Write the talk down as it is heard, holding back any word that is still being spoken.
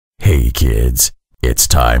Hey kids, it's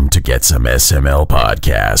time to get some SML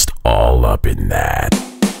podcast all up in that.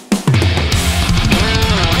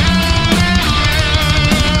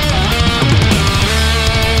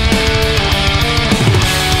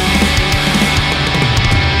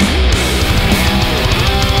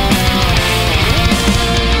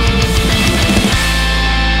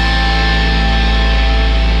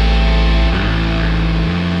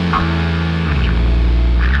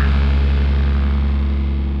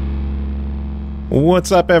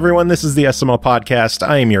 What's up, everyone? This is the SML podcast.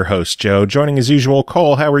 I am your host, Joe. Joining as usual,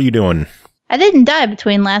 Cole. How are you doing? I didn't die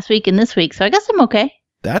between last week and this week, so I guess I'm okay.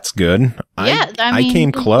 That's good. Yeah, I mean, I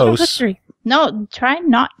came close. No, try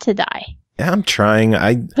not to die. Yeah, I'm trying.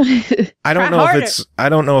 I don't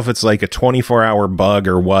know if it's like a 24-hour bug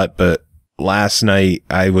or what, but last night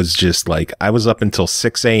I was just like, I was up until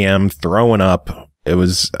 6 a.m. throwing up. It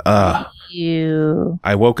was I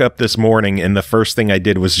woke up this morning and the first thing I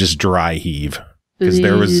did was just dry heave. Because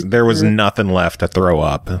there was nothing left to throw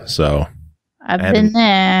up, so I've been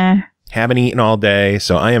there. Haven't eaten all day,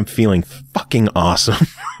 so I am feeling fucking awesome.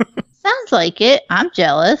 Sounds like it. I'm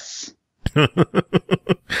jealous.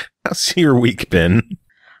 How's your week been?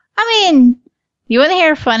 I mean, you want to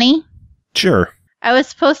hear funny? Sure. I was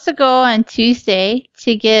supposed to go on Tuesday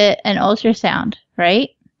to get an ultrasound,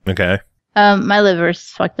 right? Okay. My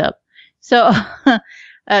liver's fucked up, so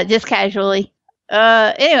just casually.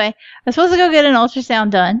 Anyway, I was supposed to go get an ultrasound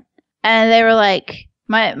done, and they were like,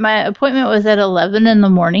 my appointment was at 11 in the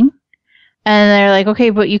morning, and they're like, okay,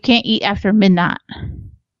 but you can't eat after midnight.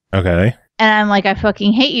 Okay. And I'm like, I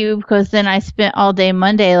fucking hate you, because then I spent all day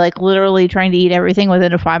Monday, like, literally trying to eat everything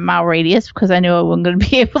within a 5-mile radius, because I knew I wasn't going to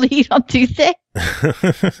be able to eat on Tuesday.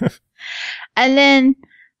 And then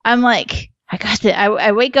I'm like, I got to,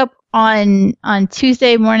 I wake up on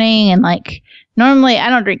Tuesday morning, and like, normally I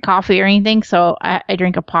don't drink coffee or anything, so I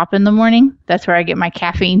drink a pop in the morning. That's where I get my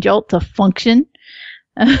caffeine jolt to function.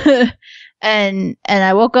 and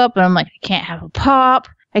I woke up and I'm like, I can't have a pop.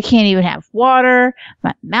 I can't even have water.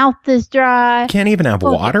 My mouth is dry. Can't even have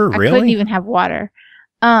water? Really? I couldn't even have water.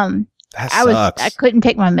 That sucks. I couldn't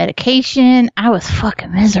take my medication. I was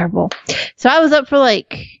fucking miserable. So I was up for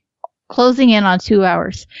like closing in on 2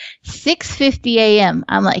 hours. 6:50 a.m.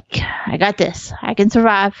 I'm like, I got this. I can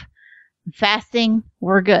survive. I'm fasting.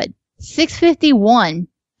 We're good. 6:51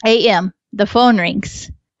 a.m. The phone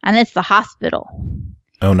rings, and it's the hospital.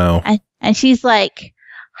 Oh no. And she's like,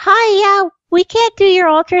 hi, yeah, we can't do your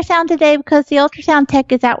ultrasound today because the ultrasound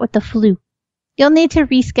tech is out with the flu. You'll need to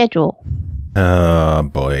reschedule. Oh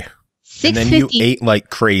boy. And then you ate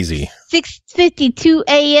like crazy. 6:52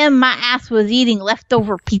 a.m. My ass was eating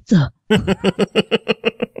leftover pizza.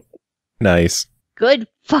 Nice. Good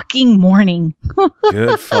fucking morning.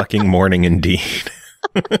 Good fucking morning indeed.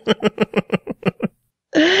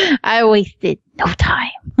 I wasted no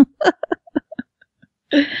time.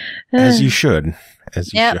 As you should.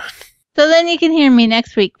 As you should. So then you can hear me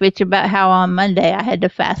next week bitch about how on Monday I had to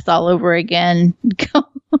fast all over again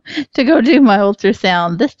to go do my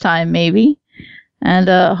ultrasound this time maybe. And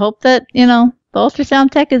hope that, the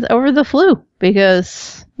ultrasound tech is over the flu,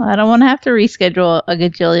 because I don't want to have to reschedule a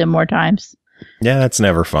gajillion more times. Yeah, that's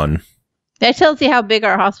never fun. That tells you how big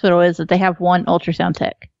our hospital is, that they have one ultrasound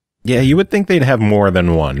tech. Yeah, you would think they'd have more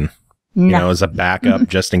than one. No. As a backup,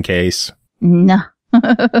 just in case. No.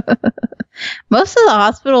 Most of the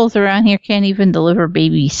hospitals around here can't even deliver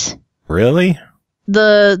babies. Really?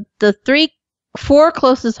 The 4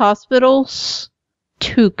 closest hospitals,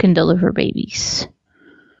 2 can deliver babies.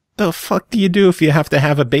 The fuck do you do if you have to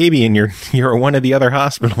have a baby and you're one of the other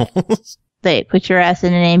hospitals? They put your ass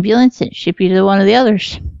in an ambulance and ship you to one of the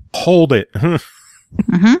others. Hold it.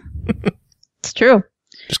 Mm-hmm. It's true.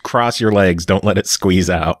 Just cross your legs. Don't let it squeeze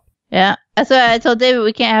out. Yeah. That's why I told David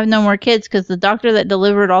we can't have no more kids, because the doctor that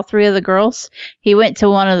delivered all 3 of the girls, he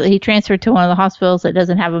transferred to one of the hospitals that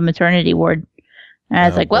doesn't have a maternity ward. And I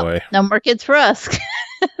was like, well, no more kids for us.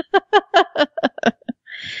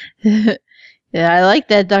 Yeah, I like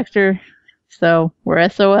that doctor. So we're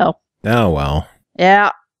SOL. Oh, well.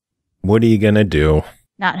 Yeah. What are you going to do?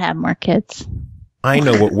 Not have more kids. I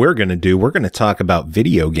know what we're going to do. We're going to talk about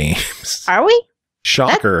video games. Are we?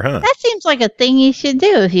 Shocker, huh? That seems like a thing you should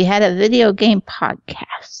do if you had a video game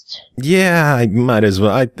podcast. Yeah, I might as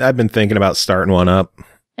well. I've been thinking about starting one up.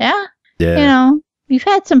 Yeah? Yeah. You've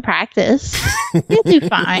had some practice. You'll do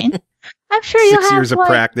fine. I'm sure you'll have 6 years of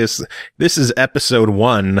practice. This is episode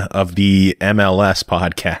 1 of the MLS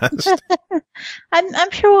podcast.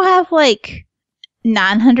 I'm sure we'll have like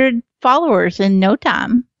 900 followers in no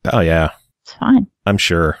time. Oh, yeah. It's fine. I'm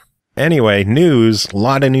sure. Anyway, news. A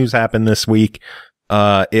lot of news happened this week.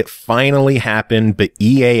 It finally happened, but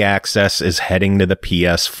EA Access is heading to the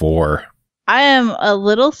PS4. I am a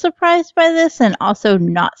little surprised by this and also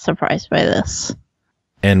not surprised by this.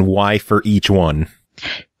 And why for each one?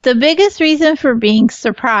 The biggest reason for being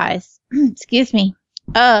surprised, excuse me,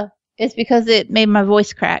 is because it made my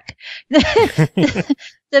voice crack.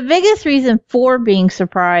 The biggest reason for being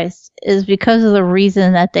surprised is because of the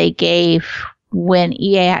reason that they gave when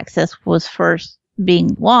EA Access was first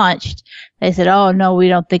being launched. They said, oh, no, we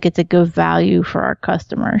don't think it's a good value for our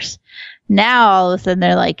customers. Now, all of a sudden,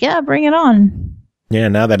 they're like, yeah, bring it on. Yeah,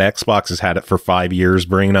 now that Xbox has had it for 5 years,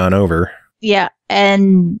 bring it on over. Yeah,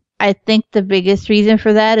 and I think the biggest reason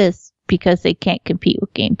for that is because they can't compete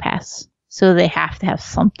with Game Pass. So they have to have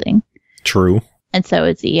something. True. And so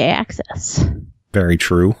it's EA Access. Very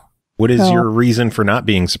true. What is your reason for not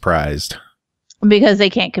being surprised? Because they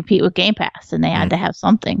can't compete with Game Pass and they had to have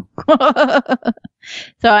something.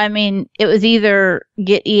 So, I mean, it was either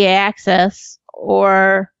get EA Access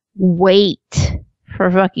or wait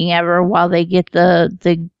for fucking ever while they get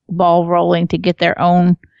the ball rolling to get their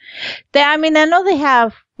own. I know they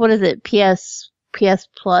have, what is it, PS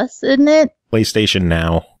Plus, isn't it? PlayStation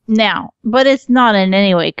Now, but it's not in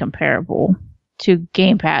any way comparable to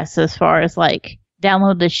Game Pass as far as like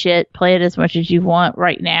download the shit, play it as much as you want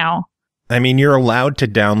right now. I mean, you're allowed to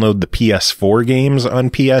download the PS4 games on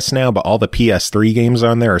PS Now, but all the PS3 games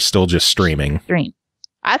on there are still just streaming.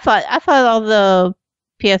 I thought all the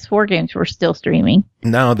PS4 games were still streaming.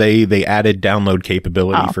 No, they added download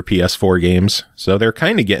capability for PS4 games. So they're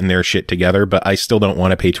kind of getting their shit together, but I still don't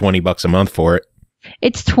want to pay $20 a month for it.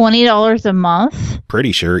 It's $20 a month?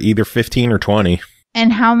 Pretty sure, either 15 or 20.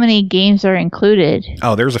 And how many games are included?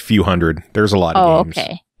 Oh, there's a few hundred. There's a lot of games.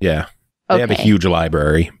 Okay. Yeah. They have a huge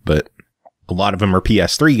library, but a lot of them are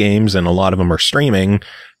PS3 games and a lot of them are streaming,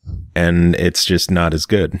 and it's just not as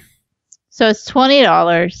good. So it's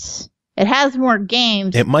 $20. It has more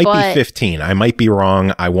games. It might be 15. I might be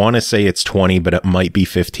wrong. I want to say it's 20, but it might be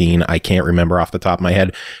 15. I can't remember off the top of my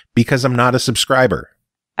head because I'm not a subscriber.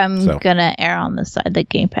 I'm going to err on the side that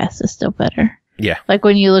Game Pass is still better. Yeah. Like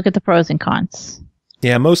when you look at the pros and cons.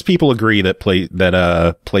 Yeah, most people agree that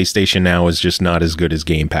PlayStation Now is just not as good as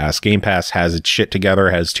Game Pass. Game Pass has its shit together,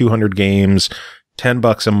 has 200 games,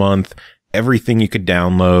 $10 a month, everything you could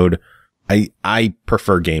download. I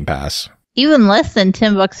prefer Game Pass. Even less than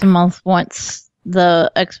 $10 a month once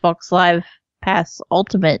the Xbox Live Pass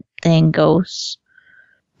Ultimate thing goes.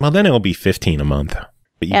 Well, then it'll be $15 a month.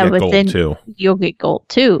 But you get gold too. You'll get gold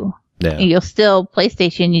too. Yeah. And you'll still,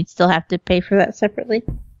 PlayStation, you'd still have to pay for that separately.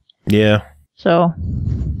 Yeah. So,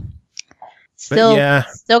 still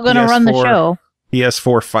going to run the show.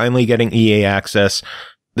 PS4 finally getting EA Access.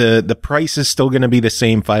 The price is still going to be the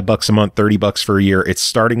same, $5 a month, $30 for a year. It's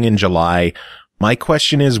starting in July. My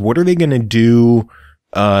question is, what are they going to do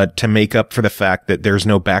to make up for the fact that there's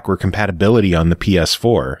no backward compatibility on the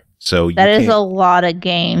PS4? So that is a lot of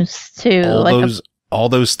games too. All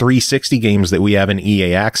those 360 games that we have in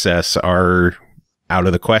EA Access are out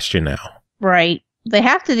of the question now. Right. They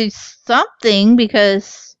have to do something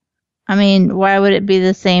because, I mean, why would it be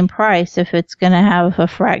the same price if it's going to have a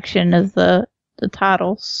fraction of the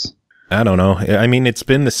titles? I don't know. I mean, it's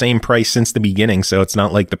been the same price since the beginning, so it's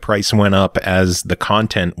not like the price went up as the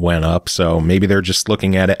content went up. So maybe they're just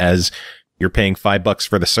looking at it as you're paying $5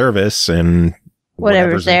 for the service and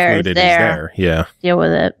whatever's included is there. Yeah. Deal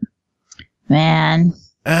with it. Man.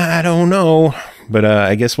 I don't know, but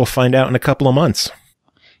I guess we'll find out in a couple of months.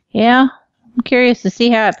 Yeah. I'm curious to see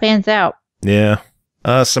how it pans out. Yeah.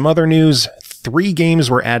 Some other news. 3 games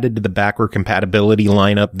were added to the backward compatibility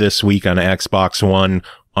lineup this week on Xbox One.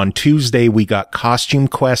 On Tuesday, we got Costume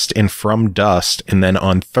Quest and From Dust. And then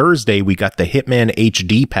on Thursday, we got the Hitman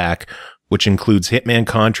HD pack, which includes Hitman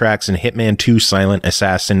Contracts and Hitman 2 Silent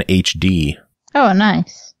Assassin HD. Oh,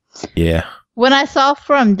 nice. Yeah. When I saw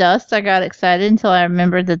From Dust, I got excited until I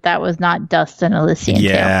remembered that was not Dust and Elysian Tail.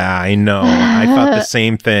 Yeah, I know. I thought the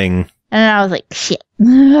same thing. And then I was like, shit.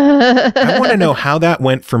 I want to know how that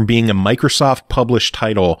went from being a Microsoft published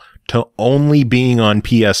title to only being on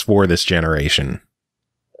PS4 this generation.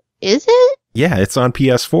 Is it? Yeah, it's on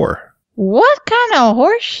PS4. What kind of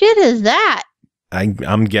horse shit is that?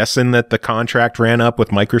 I'm guessing that the contract ran up with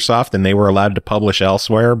Microsoft and they were allowed to publish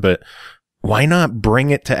elsewhere, but why not bring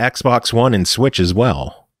it to Xbox One and Switch as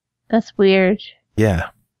well? That's weird. Yeah.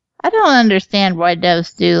 I don't understand why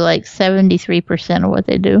devs do like 73% of what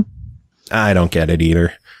they do. I don't get it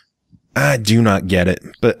either. I do not get it.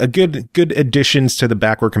 But a good additions to the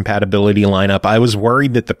backward compatibility lineup. I was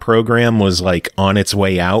worried that the program was like on its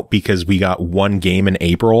way out because we got 1 game in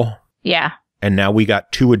April. Yeah. And now we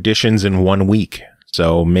got 2 additions in 1 week.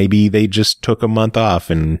 So maybe they just took a month off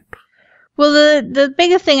and... Well, the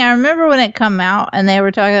biggest thing, I remember when it come out and they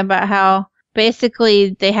were talking about how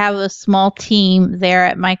basically they have a small team there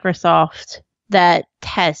at Microsoft that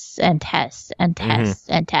tests and tests and tests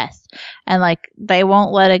and tests. And like they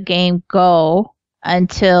won't let a game go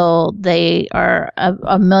until they are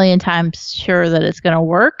a million times sure that it's going to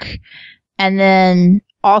work. And then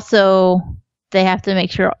also they have to make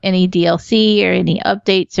sure any DLC or any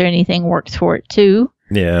updates or anything works for it too.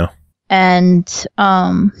 Yeah. And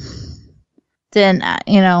then,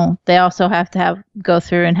 they also have to go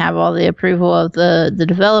through and have all the approval of the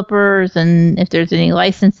developers and if there's any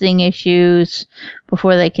licensing issues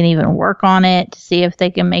before they can even work on it to see if they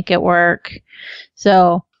can make it work.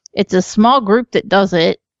 So it's a small group that does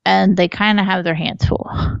it and they kind of have their hands full.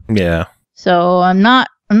 Yeah. So I'm not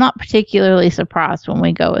particularly surprised when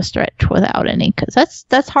we go a stretch without any, because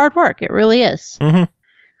that's hard work. It really is. Mm-hmm.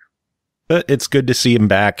 But it's good to see him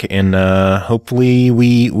back, and hopefully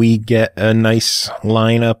we get a nice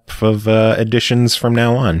lineup of additions from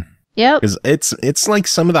now on. Yep. Because it's like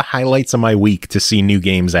some of the highlights of my week to see new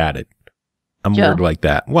games added. I'm weird like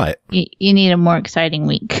that. What? You need a more exciting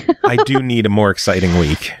week. I do need a more exciting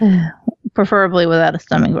week. Preferably without a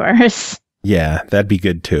stomach virus. Yeah, that'd be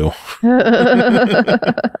good too.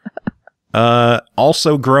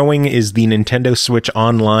 Also growing is the Nintendo Switch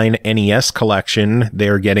Online NES collection.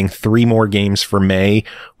 They're getting 3 more games for May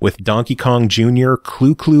with Donkey Kong Jr.,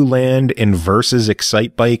 Clu Clu Land, and Versus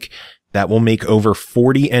Excite Bike. That will make over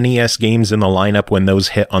 40 NES games in the lineup when those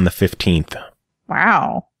hit on the 15th.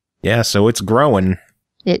 Wow. Yeah, so it's growing.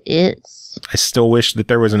 It is. I still wish that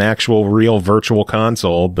there was an actual real virtual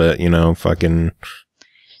console, but, fucking...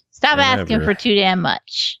 Stop whatever. asking for too damn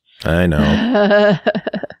much. I know.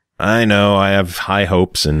 I know, I have high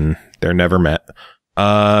hopes and they're never met.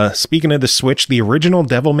 Speaking of the Switch, the original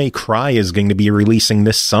Devil May Cry is going to be releasing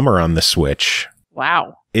this summer on the Switch.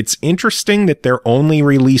 Wow. It's interesting that they're only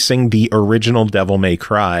releasing the original Devil May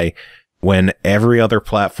Cry when every other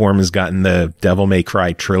platform has gotten the Devil May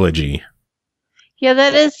Cry trilogy. Yeah,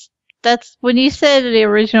 that's when you said the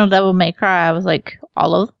original Devil May Cry, I was like,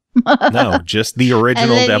 all of them? No, just the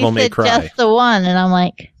original Devil May Cry. Just the one, and I'm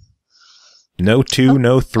like... No 2,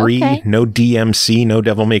 no 3, okay. No DMC, no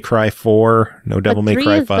Devil May Cry 4, no Devil May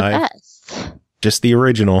Cry 5. Just the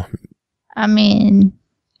original. I mean,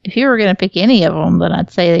 if you were going to pick any of them, then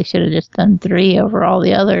I'd say they should have just done 3 over all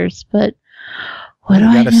the others, but what do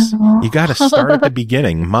I know? You got to start at the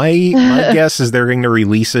beginning. My guess is they're going to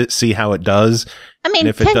release it, see how it does. I mean, and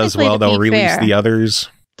if it does well, they'll release the others.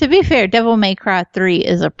 To be fair, Devil May Cry 3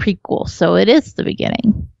 is a prequel, so it is the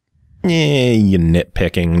beginning. Yeah, you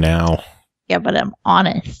nitpicking now. Yeah, but I'm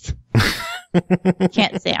honest.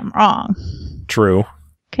 Can't say I'm wrong. True.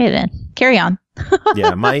 Okay, then. Carry on.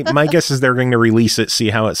 Yeah, my guess is they're going to release it, see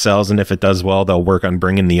how it sells, and if it does well, they'll work on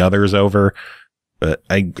bringing the others over. But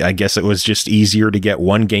I guess it was just easier to get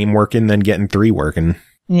 1 game working than getting 3 working.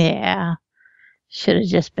 Yeah. Should have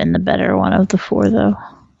just been the better one of the 4, though.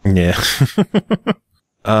 Yeah.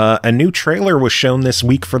 A new trailer was shown this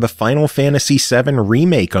week for the Final Fantasy VII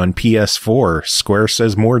Remake on PS4. Square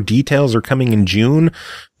says more details are coming in June,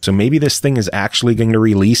 so maybe this thing is actually going to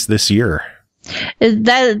release this year.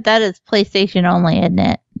 That is PlayStation only, isn't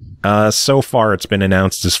it? So far it's been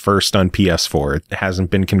announced as first on PS4. It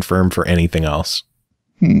hasn't been confirmed for anything else.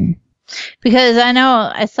 Because I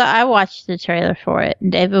know I watched the trailer for it,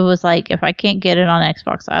 and David was like, "If I can't get it on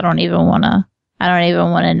Xbox, I don't even want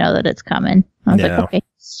to know that it's coming." I was like, "Okay,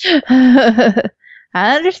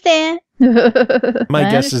 I understand." My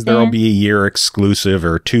guess is there will be a year exclusive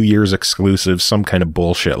or 2 years exclusive, some kind of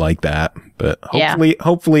bullshit like that. But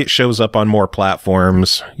hopefully it shows up on more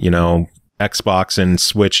platforms. Xbox and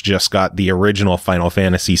Switch just got the original Final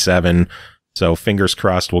Fantasy VII, so fingers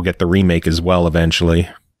crossed we'll get the remake as well eventually.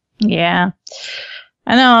 Yeah,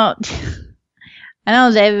 I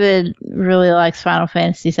know David really likes Final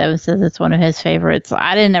Fantasy VII, says it's one of his favorites.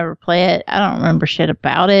 I didn't ever play it. I don't remember shit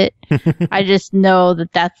about it. I just know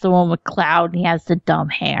that that's the one with Cloud and he has the dumb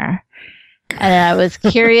hair. And I was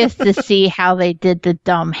curious to see how they did the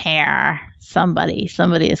dumb hair. Somebody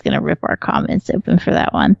is going to rip our comments open for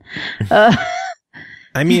that one.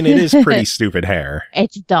 I mean, it is pretty stupid hair.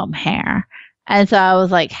 It's dumb hair. And so I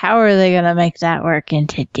was like, how are they going to make that work in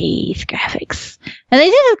today's graphics? And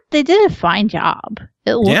they did a fine job.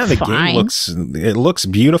 It looks fine. Game looks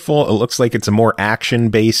beautiful. It looks like it's a more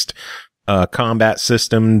action-based combat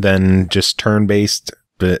system than just turn-based.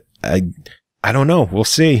 But I don't know. We'll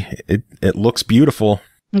see. It looks beautiful.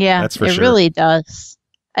 Yeah, that's for sure. It really does.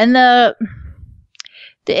 And the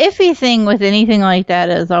iffy thing with anything like that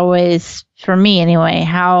is always, for me anyway,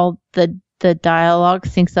 how the the dialogue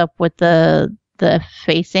syncs up with the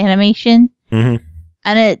face animation. Mm-hmm.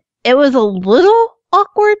 And it was a little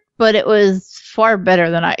awkward, but it was far better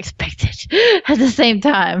than I expected at the same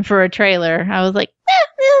time for a trailer. I was like,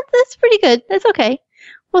 that's pretty good. That's okay.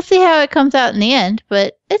 We'll see how it comes out in the end,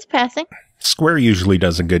 but it's passing. Square usually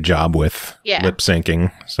does a good job with lip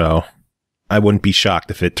syncing, so I wouldn't be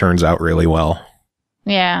shocked if it turns out really well.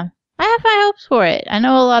 Yeah. I have high hopes for it. I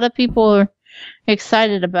know a lot of people are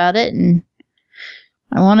excited about it, and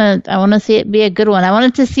I want to see it be a good one. I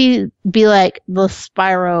want it to be like the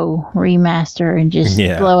Spyro remaster and just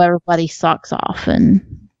blow everybody's socks off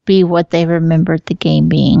and be what they remembered the game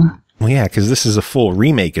being. Well, yeah, because this is a full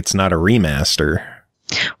remake. It's not a remaster.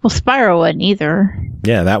 Well, Spyro wasn't either.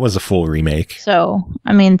 Yeah, that was a full remake. So,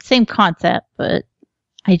 I mean, same concept, but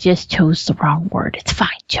I just chose the wrong word. It's fine,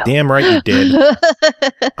 Joe. Damn right you did.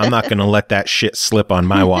 I'm not going to let that shit slip on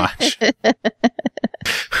my watch.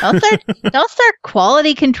 Don't start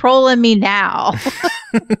quality controlling me now.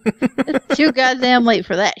 It's too goddamn late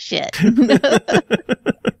for that shit.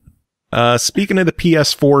 Speaking of the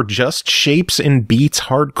PS4, Just Shapes and Beats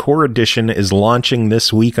Hardcore Edition is launching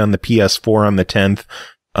this week on the PS4 on the 10th.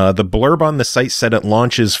 The blurb on the site said it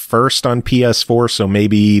launches first on PS4, so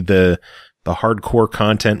maybe the hardcore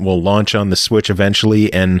content will launch on the Switch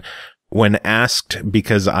eventually. And when asked,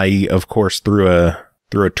 because I, of course, threw a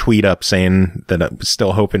tweet up saying that I'm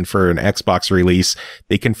still hoping for an Xbox release,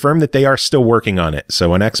 they confirmed that they are still working on it.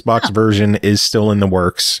 So an Xbox version is still in the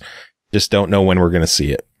works. Just don't know when we're going to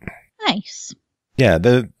see it. Nice. Yeah,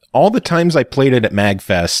 all the times I played it at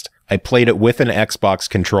MagFest, I played it with an Xbox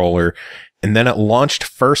controller, and then it launched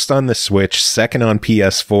first on the Switch, second on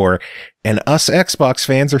PS4, and us Xbox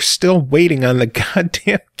fans are still waiting on the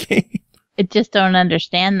goddamn game. I just don't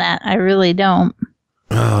understand that. I really don't.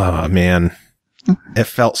 Oh, man. It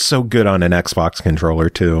felt so good on an Xbox controller,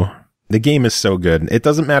 too. The game is so good. It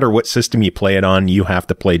doesn't matter what system you play it on, you have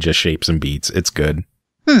to play Just Shapes and Beats. It's good.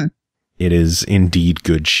 It is indeed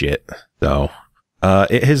good shit. So,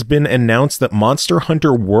 it has been announced that Monster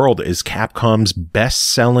Hunter World is Capcom's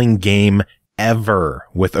best-selling game ever,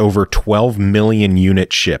 with over 12 million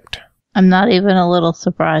units shipped. I'm not even a little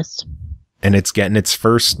surprised. And it's getting its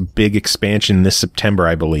first big expansion this September,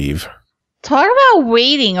 I believe. Talk about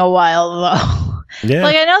waiting a while, though. Yeah.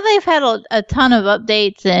 Like, I know they've had a ton of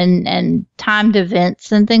updates and timed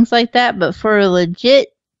events and things like that, but for a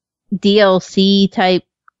legit DLC type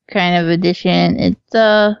kind of edition, it's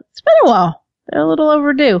been a while. They're a little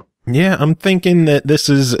overdue. Yeah, I'm thinking that this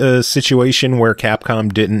is a situation where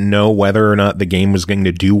Capcom didn't know whether or not the game was going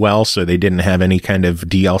to do well, so they didn't have any kind of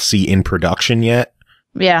DLC in production yet.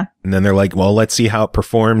 Yeah. And then they're like, well, let's see how it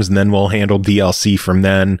performs, and then we'll handle DLC from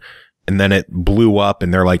then. And then it blew up,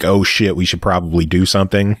 and they're like, oh shit, we should probably do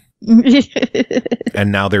something.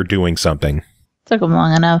 And now they're doing something. Took them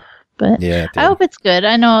long enough, but yeah, I hope it's good.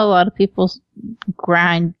 I know a lot of people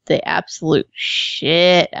grind the absolute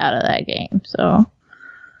shit out of that game, so...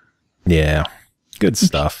 Yeah, good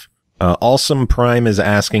stuff. Awesome Prime is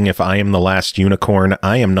asking if I am the last unicorn.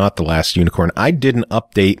 I am not the last unicorn. I didn't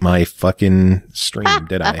update my fucking stream,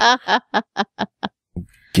 did I?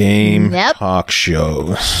 Game talk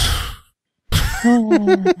shows.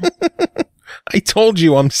 I told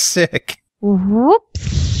you I'm sick.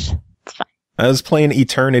 Whoops. It's fine. I was playing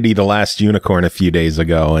Eternity the Last Unicorn a few days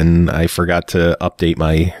ago, and I forgot to update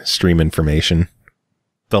my stream information.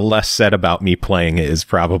 The less said about me playing it is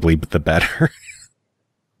probably the better.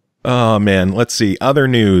 Oh man, let's see. Other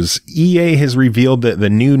news. EA has revealed that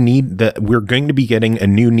that we're going to be getting a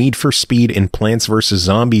new Need for Speed in Plants vs.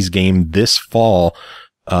 Zombies game this fall.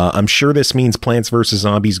 I'm sure this means Plants vs.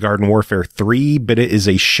 Zombies Garden Warfare 3, but it is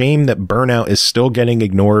a shame that Burnout is still getting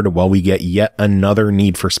ignored while we get yet another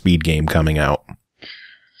Need for Speed game coming out.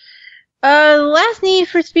 The last Need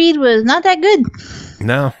for Speed was not that good.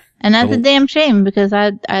 No. And that's a damn shame, because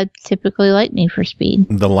I typically like Need for Speed.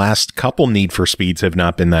 The last couple Need for Speeds have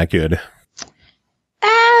not been that good.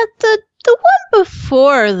 The one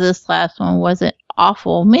before this last one wasn't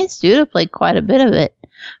awful. Me and Studa played quite a bit of it.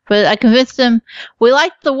 But I convinced him we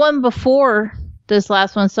liked the one before this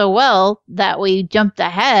last one so well that we jumped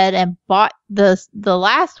ahead and bought the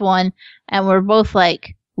last one, and we're both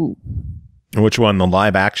like, ooh. Which one? The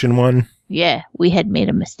live action one? Yeah, we had made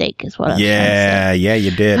a mistake, is what I'm trying to say. Yeah,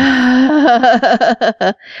 you did.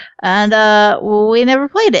 And we never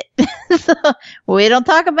played it. So we don't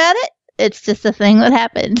talk about it. It's just a thing that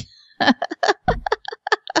happened.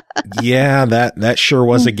 Yeah, that sure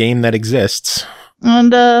was a game that exists.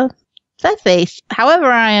 And sad face. However,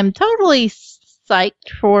 I am totally psyched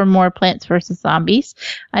for more Plants vs. Zombies.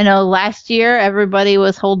 I know last year everybody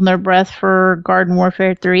was holding their breath for Garden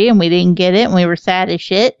Warfare 3 and we didn't get it and we were sad as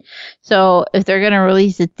shit. So if they're going to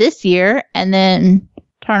release it this year and then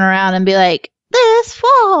turn around and be like, this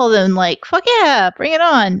fall, then like, fuck yeah, bring it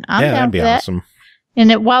on. I'm down that'd be for that. awesome.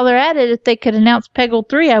 And while they're at it, if they could announce Peggle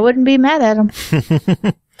 3, I wouldn't be mad at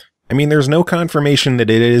them. I mean, there's no confirmation that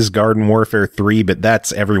it is Garden Warfare 3, but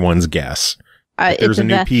that's everyone's guess. There's a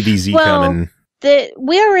new PvZ coming.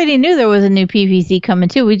 We already knew there was a new PvZ coming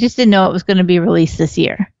too. We just didn't know it was going to be released this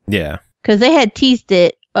year. Yeah. Because they had teased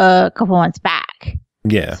it a couple months back.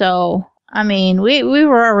 Yeah. So, I mean, we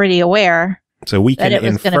were already aware. So we can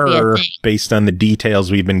infer, based on the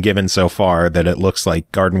details we've been given so far, that it looks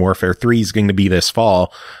like Garden Warfare 3 is going to be this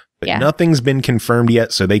fall. But nothing's been confirmed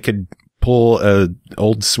yet, so they could pull a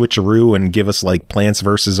old switcheroo and give us like Plants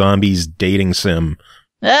vs. Zombies dating sim.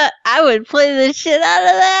 I would play the shit out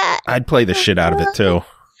of that. I'd play the shit out of it too.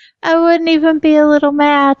 I wouldn't even be a little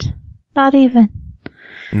mad. Not even.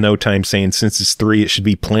 No time saying since it's 3, it should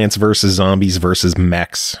be Plants vs. Zombies versus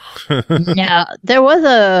mechs. No, there was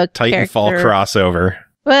a Titanfall crossover.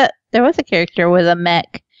 But there was a character with a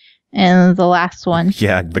mech in the last one.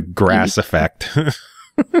 Yeah, the grass effect.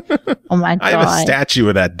 Oh my god. I have a statue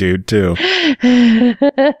of that dude too.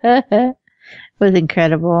 It was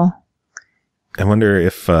incredible. I wonder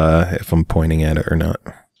if I'm pointing at it or not.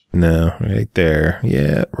 No, right there.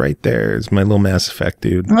 Yeah, right there is my little Mass Effect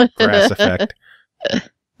dude. Grass effect.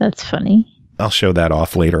 That's funny. I'll show that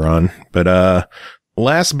off later on. But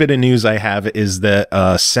last bit of news I have is that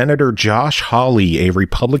Senator Josh Hawley, a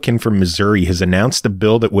Republican from Missouri, has announced a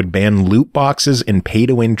bill that would ban loot boxes and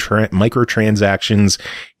pay-to-win microtransactions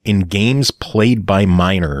in games played by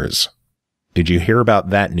minors. Did you hear about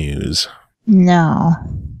that news? No.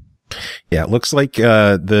 Yeah, it looks like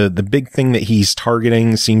the big thing that he's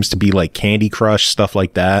targeting seems to be like Candy Crush, stuff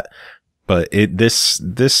like that. But this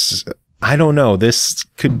I don't know. This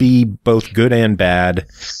could be both good and bad.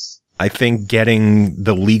 I think getting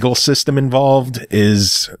the legal system involved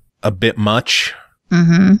is a bit much.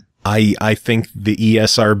 Mm-hmm. I think the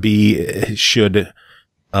ESRB should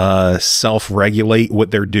self-regulate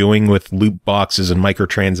what they're doing with loot boxes and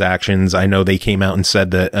microtransactions. I know they came out and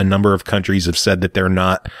said that a number of countries have said that they're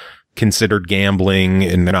not considered gambling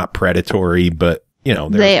and they're not predatory, but you know,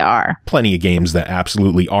 they are plenty of games that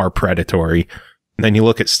absolutely are predatory. And then you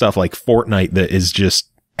look at stuff like Fortnite that is just,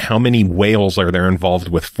 how many whales are there involved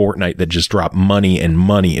with Fortnite that just drop money and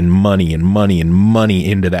money and money and money and money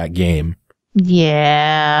into that game?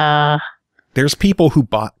 Yeah. There's people who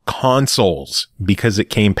bought consoles because it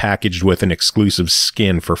came packaged with an exclusive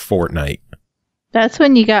skin for Fortnite. That's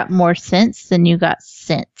when you got more sense than you got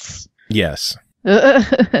sense. Yes.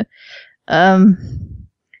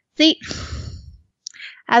 See,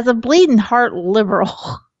 as a bleeding heart liberal,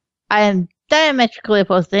 I am diametrically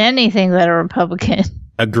opposed to anything that a Republican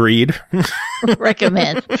agreed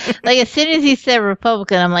recommends. Like as soon as he said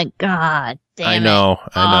Republican, I'm like, God damn it. I know.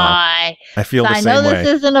 I feel the same way. I know this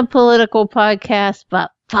isn't a political podcast, but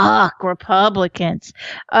fuck Republicans.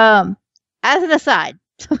 As an aside,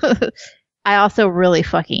 I also really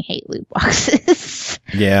fucking hate loot boxes.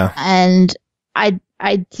 Yeah. And I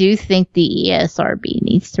do think the ESRB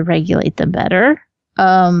needs to regulate them better.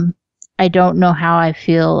 I don't know how I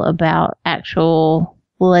feel about actual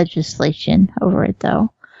legislation over it,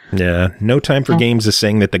 though. Yeah. No Time for Games is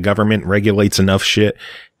saying that the government regulates enough shit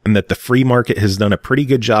and that the free market has done a pretty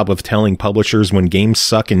good job of telling publishers when games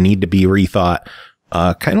suck and need to be rethought.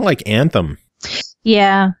 Kind of like Anthem.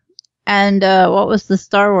 Yeah. And what was the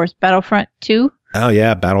Star Wars Battlefront 2? Oh,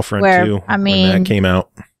 yeah. Battlefront 2. I mean, when that came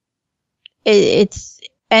out. It's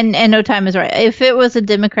and No Time is right. If it was a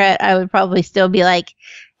Democrat, I would probably still be like,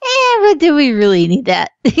 but do we really need that?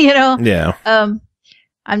 You know? Yeah.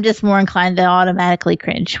 I'm just more inclined to automatically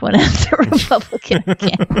cringe when it's a Republican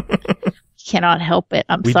again. Cannot help it.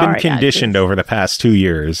 We've been conditioned over the past 2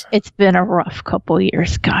 years. It's been a rough couple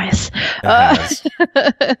years, guys.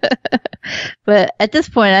 But at this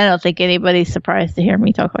point, I don't think anybody's surprised to hear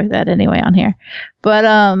me talk like that anyway on here.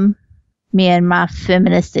 But me and my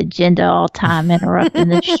feminist agenda all time interrupting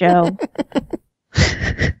this show.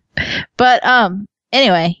 But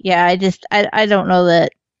anyway, yeah, I don't know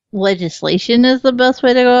that legislation is the best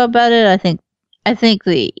way to go about it. I think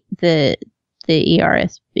the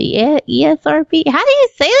ESRB. How do you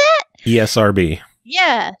say that? ESRB.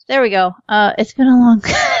 Yeah, there we go. It's been a long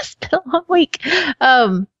week.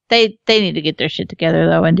 They need to get their shit together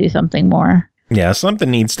though and do something more. Yeah, something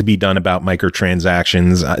needs to be done about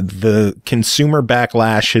microtransactions. The consumer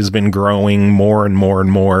backlash has been growing more and more and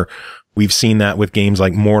more. We've seen that with games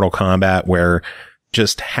like Mortal Kombat, where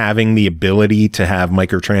just having the ability to have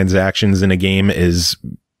microtransactions in a game is,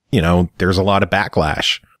 there's a lot of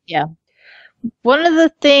backlash. Yeah. One of the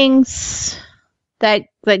things that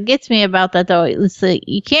gets me about that, though, is that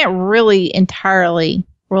you can't really entirely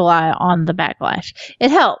rely on the backlash.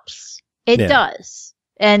 It helps. It does.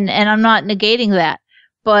 And I'm not negating that.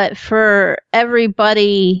 But for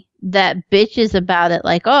everybody that bitches about it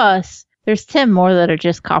like us, there's 10 more that are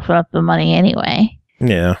just coughing up the money anyway.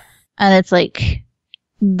 Yeah. And it's like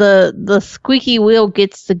the squeaky wheel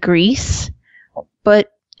gets the grease.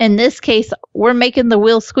 But in this case, we're making the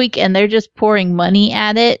wheel squeak and they're just pouring money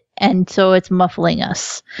at it. And so it's muffling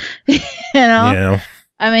us. Yeah.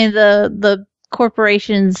 I mean, the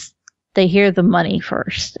corporations, they hear the money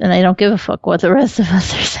first and they don't give a fuck what the rest of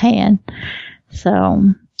us are saying.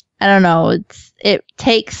 So I don't know. It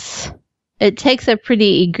takes a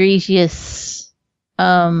pretty egregious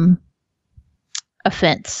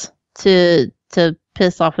offense to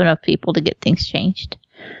piss off enough people to get things changed.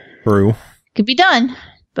 True. Could be done,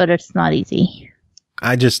 but it's not easy.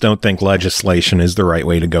 I just don't think legislation is the right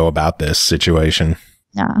way to go about this situation.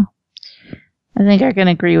 No. I think I can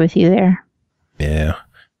agree with you there. Yeah.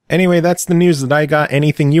 Anyway, that's the news that I got.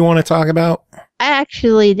 Anything you want to talk about? I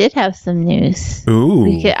actually did have some news. Ooh.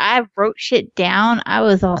 Because I wrote shit down. I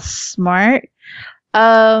was all smart.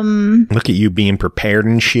 Look at you being prepared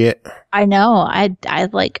and shit. I know. I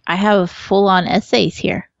have full-on essays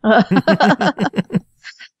here.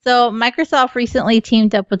 So Microsoft recently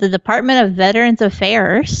teamed up with the Department of Veterans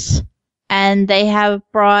Affairs, and they have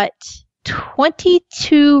brought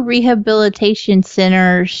 22 rehabilitation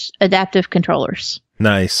centers adaptive controllers.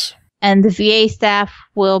 Nice. And the VA staff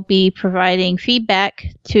will be providing feedback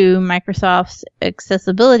to Microsoft's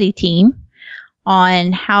accessibility team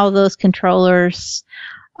on how those controllers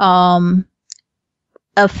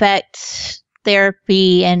affect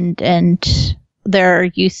therapy and their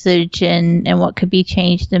usage and what could be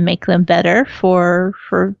changed to make them better for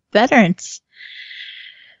veterans.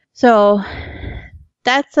 So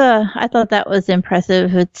I thought that was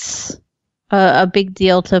impressive. It's a big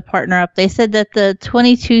deal to partner up. They said that the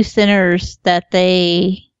 22 centers that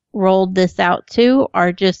they rolled this out to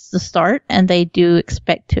are just the start, and they do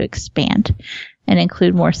expect to expand and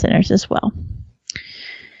include more centers as well.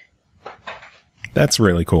 That's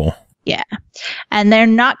really cool. Yeah. And they're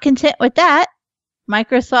not content with that.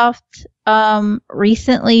 Microsoft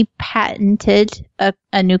recently patented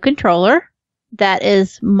a new controller that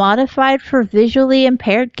is modified for visually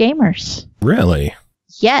impaired gamers. Really?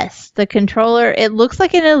 Yes, the controller, it looks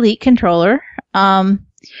like an Elite controller.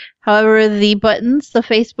 However, the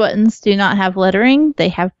face buttons do not have lettering. They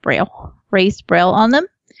have raised braille on them.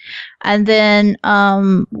 And then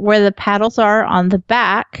where the paddles are on the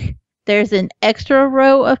back, there's an extra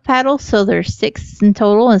row of paddles, so there's 6 in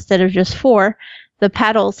total instead of just 4. The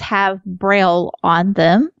paddles have braille on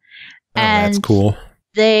them. Oh, that's cool.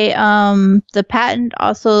 They the patent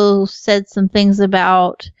also said some things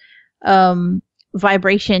about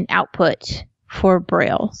vibration output for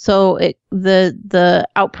braille. So the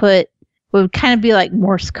output would kind of be like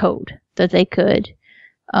Morse code that they could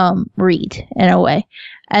read in a way.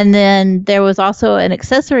 And then there was also an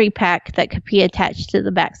accessory pack that could be attached to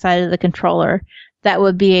the backside of the controller that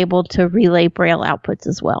would be able to relay braille outputs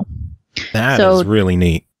as well. That is really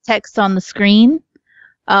neat. Text on the screen,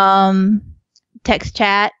 text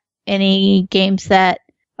chat, any games that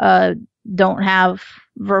don't have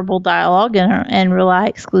verbal dialogue and rely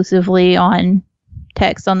exclusively on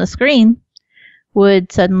text on the screen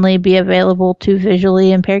would suddenly be available to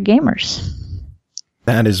visually impaired gamers.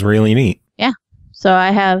 That is really neat. Yeah. So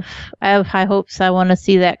I have high hopes. I want to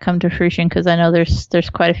see that come to fruition because I know there's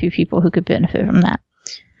quite a few people who could benefit from that.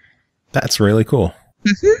 That's really cool.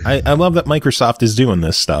 Mm-hmm. I love that Microsoft is doing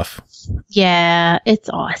this stuff. Yeah, it's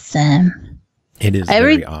awesome. It is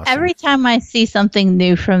very awesome. Every time I see something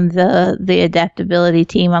new from the adaptability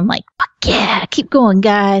team, I'm like, fuck yeah, keep going,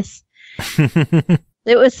 guys.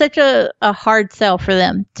 It was such a hard sell for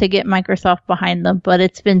them to get Microsoft behind them, but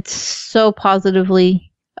it's been so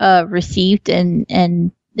positively received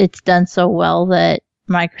and it's done so well that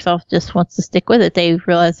Microsoft just wants to stick with it. They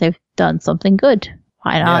realize they've done something good.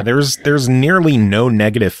 Why not? Yeah, there's nearly no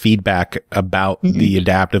negative feedback about the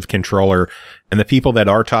adaptive controller, and the people that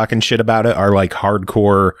are talking shit about it are like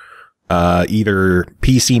hardcore either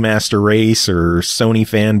PC Master Race or Sony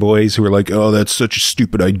fanboys who are like, oh, that's such a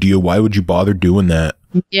stupid idea. Why would you bother doing that?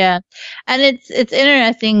 Yeah. And it's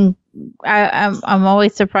interesting. I'm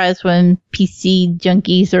always surprised when PC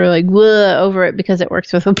junkies are like, whoa, over it because it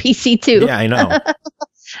works with a PC too. Yeah, I know.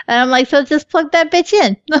 And I'm like, so just plug that bitch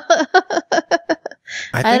in.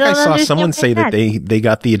 I think I saw someone say that they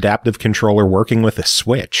got the adaptive controller working with a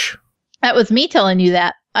Switch. That was me telling you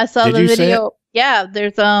that. I saw the video. Yeah,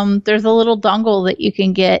 there's a little dongle that you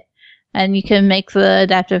can get, and you can make the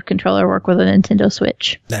adaptive controller work with a Nintendo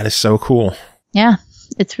Switch. That is so cool. Yeah,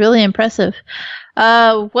 it's really impressive.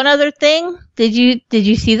 One other thing, did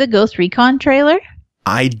you see the Ghost Recon trailer?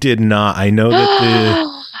 I did not. I know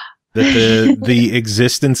that the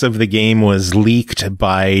existence of the game was leaked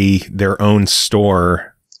by their own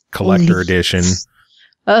store, collector edition.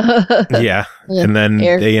 Yeah, and then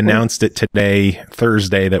they announced it today,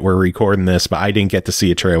 Thursday, that we're recording this, but I didn't get to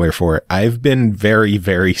see a trailer for it. I've been very,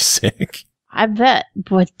 very sick. I bet,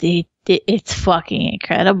 but it's fucking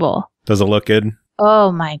incredible. Does it look good?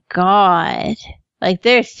 Oh my god. Like,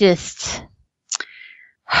 there's just...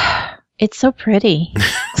 It's so pretty.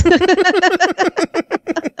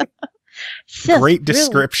 Great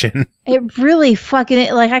description. It really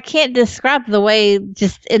fucking, like, I can't describe the way,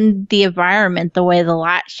 just in the environment, the way the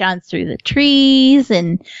light shines through the trees,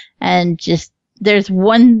 and just, there's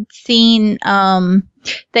one scene,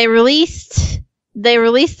 they released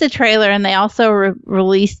the trailer, and they also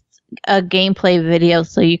released a gameplay video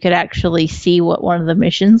so you could actually see what one of the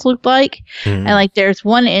missions looked like. And like, there's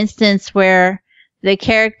one instance where the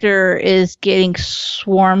character is getting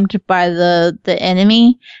swarmed by the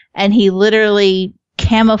enemy, and he literally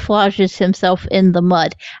camouflages himself in the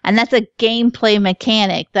mud. And that's a gameplay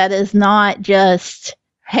mechanic. That is not just,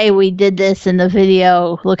 hey, we did this in the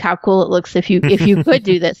video, look how cool it looks if you could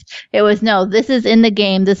do this. It was, no, this is in the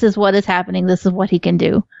game, this is what is happening, this is what he can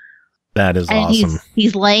do. That is awesome.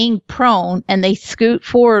 He's laying prone, and they scoot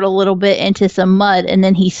forward a little bit into some mud, and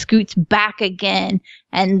then he scoots back again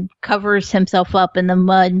and covers himself up in the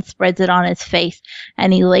mud and spreads it on his face,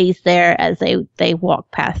 and he lays there as they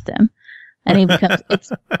walk past him, and he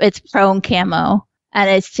becomes it's prone camo, and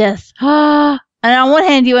it's just and on one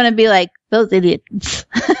hand you want to be like, those idiots,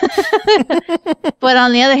 but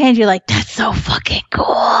on the other hand you're like, that's so fucking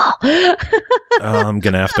cool. I'm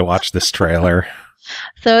gonna have to watch this trailer.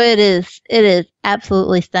 So it is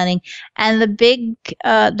absolutely stunning. And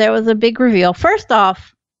there was a big reveal. First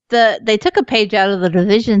off, they took a page out of the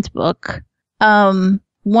Division's book. One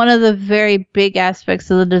of the very big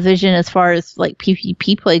aspects of the Division, as far as like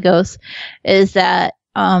PvP play goes, is that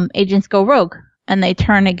agents go rogue and they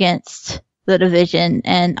turn against the Division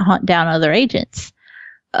and hunt down other agents.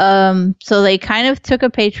 So they kind of took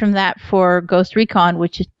a page from that for Ghost Recon,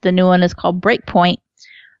 which is, the new one is called Breakpoint.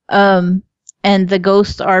 And the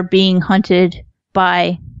ghosts are being hunted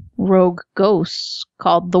by rogue ghosts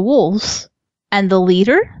called the Wolves. And the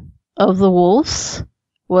leader of the Wolves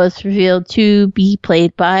was revealed to be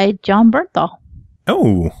played by John Bernthal.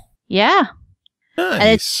 Oh. Yeah.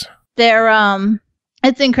 Nice. And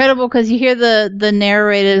it's incredible because you hear the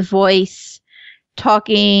narrated voice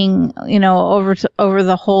talking, over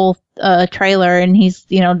the whole trailer, and he's,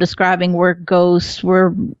 describing where ghosts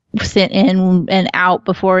were sent in and out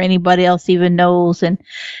before anybody else even knows, and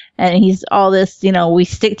he's all this, we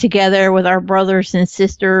stick together with our brothers and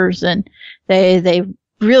sisters, and they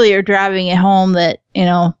really are driving it home that,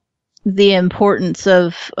 the importance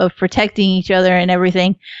of protecting each other and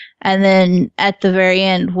everything. And then at the very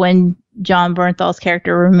end, when John Bernthal's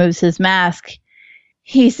character removes his mask,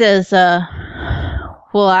 he says,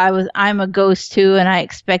 well, I'm a ghost too, and I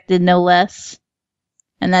expected no less.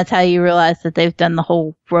 And that's how you realize that they've done the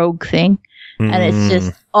whole rogue thing. And it's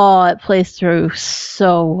just, it plays through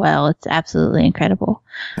so well. It's absolutely incredible.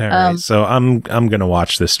 All right, so I'm going to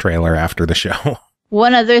watch this trailer after the show.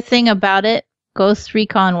 One other thing about it, Ghost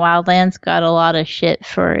Recon Wildlands got a lot of shit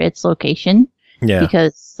for its location. Yeah.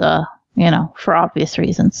 Because, for obvious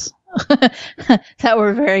reasons. That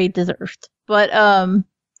were very deserved. But,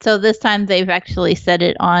 so this time they've actually set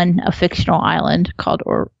it on a fictional island called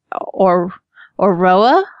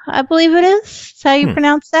Oroa, I believe it is. That's how you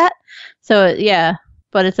pronounce that. So, yeah,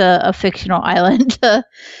 but it's a fictional island to,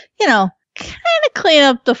 kind of clean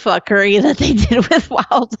up the fuckery that they did with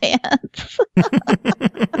Wildlands.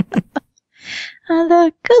 And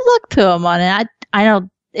good luck to them on it. I know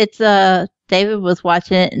it's, David was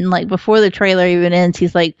watching it, and like before the trailer even ends,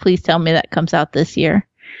 he's like, please tell me that comes out this year.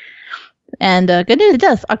 And good news, it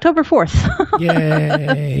does. October 4th.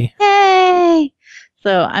 Yay. Yay.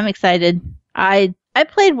 So I'm excited. I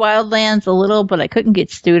played Wildlands a little, but I couldn't get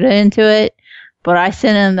Studa into it. But I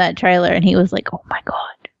sent him that trailer, and he was like, oh my God.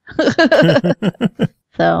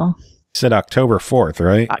 So. You said October 4th,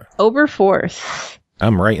 right? October 4th.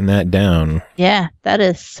 I'm writing that down. Yeah, that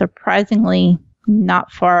is surprisingly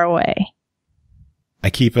not far away. I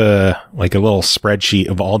keep a little spreadsheet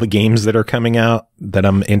of all the games that are coming out that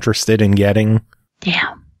I'm interested in getting.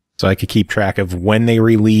 Yeah. so I could keep track of when they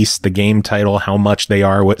release, the game title, how much they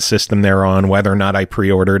are, what system they're on, whether or not I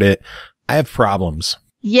pre-ordered it. I have problems.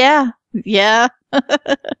 Yeah. I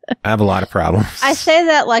have a lot of problems. I say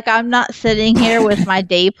that like I'm not sitting here with my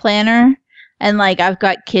day planner and like I've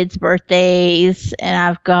got kids' birthdays and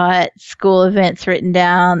I've got school events written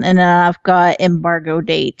down and then I've got embargo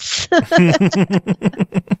dates.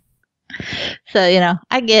 So,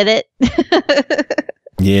 I get it.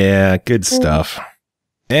 Yeah, good stuff.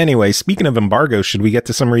 Anyway, speaking of embargo, should we get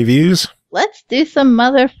to some reviews? Let's do some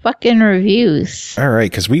motherfucking reviews. All right,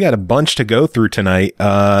 because we got a bunch to go through tonight.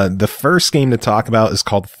 The first game to talk about is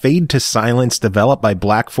called Fade to Silence, developed by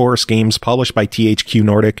Black Forest Games, published by THQ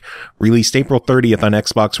Nordic, released April 30th on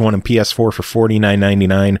Xbox One and PS4 for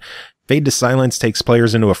 $49.99. Fade to Silence takes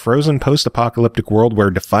players into a frozen post-apocalyptic world where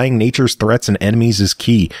defying nature's threats and enemies is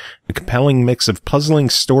key. A compelling mix of puzzling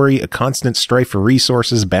story, a constant strife for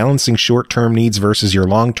resources, balancing short-term needs versus your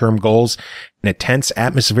long-term goals, and a tense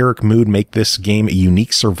atmospheric mood make this game a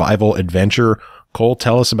unique survival adventure. Cole,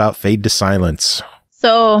 tell us about Fade to Silence.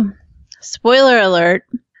 So, spoiler alert,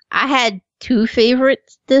 I had 2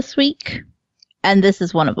 favorites this week, and this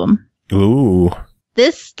is one of them. Ooh.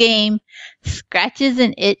 This game scratches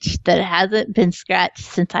an itch that hasn't been scratched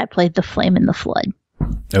since I played The Flame in the Flood.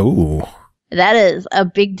 Oh. That is a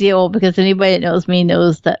big deal because anybody that knows me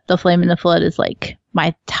knows that The Flame in the Flood is like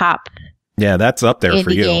my top that's up there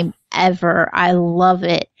for you. Game ever. I love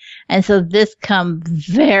it. And so this comes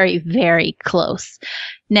very, very close.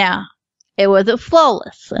 Now, it wasn't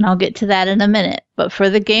flawless, and I'll get to that in a minute. But for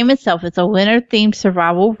the game itself, it's a winter-themed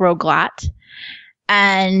survival roguelite.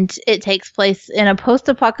 And it takes place in a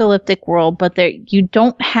post-apocalyptic world, but you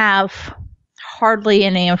don't have hardly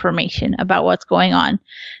any information about what's going on.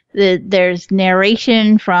 There's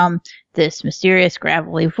narration from this mysterious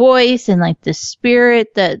gravelly voice and like this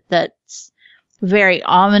spirit that's very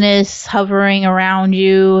ominous hovering around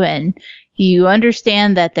you, and you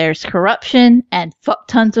understand that there's corruption and fuck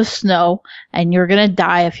tons of snow, and you're gonna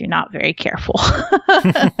die if you're not very careful.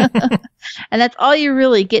 And that's all you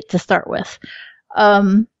really get to start with.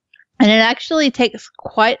 And it actually takes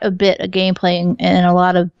quite a bit of gameplay and a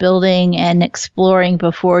lot of building and exploring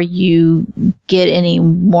before you get any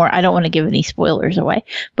more. I don't want to give any spoilers away,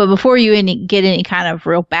 but before you get any kind of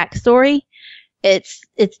real backstory, it's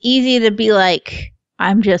easy to be like,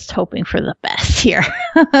 I'm just hoping for the best here.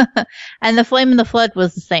 And The Flame in the Flood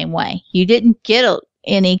was the same way. You didn't get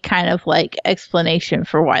any kind of like explanation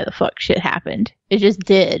for why the fuck shit happened. It just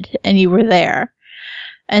did, and you were there.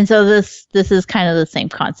 And so this is kind of the same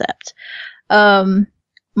concept.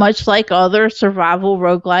 Much like other survival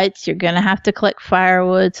roguelites, you're going to have to collect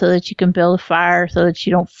firewood so that you can build a fire so that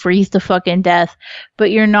you don't freeze to fucking death.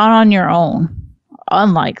 But you're not on your own,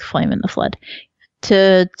 unlike Flame in the Flood.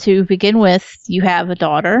 To begin with, you have a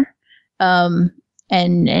daughter, and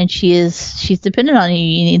she's dependent on you.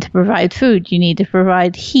 You need to provide food. You need to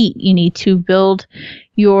provide heat. You need to build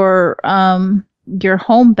your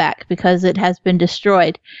home back because it has been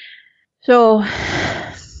destroyed. So,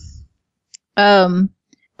 the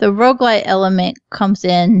roguelite element comes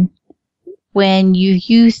in when you've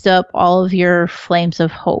used up all of your flames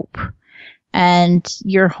of hope, and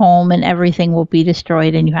your home and everything will be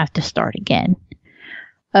destroyed and you have to start again.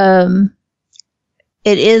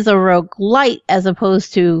 It is a roguelite as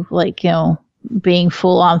opposed to being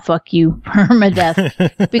full on fuck you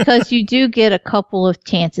permadeath, because you do get a couple of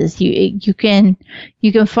chances. You can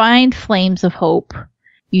find flames of hope.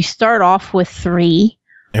 You start off with 3.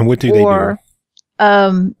 And what do they do?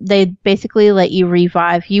 They basically let you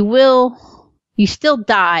revive. You still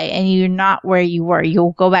die and you're not where you were.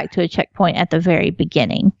 You'll go back to a checkpoint at the very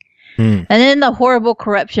beginning. And then the horrible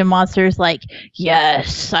corruption monster's like,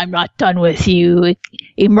 yes, I'm not done with you.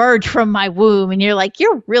 Emerge from my womb. And you're like,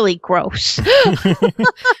 you're really gross.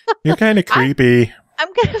 You're kind of creepy.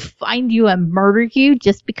 I'm going to find you and murder you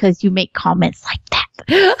just because you make comments like that.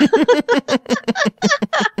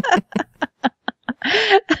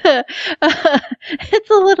 It's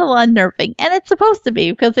a little unnerving. And it's supposed to be,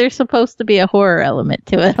 because there's supposed to be a horror element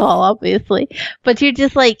to it all, obviously. But you're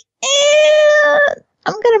just like,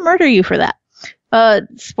 I'm going to murder you for that.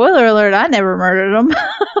 Spoiler alert, I never murdered him.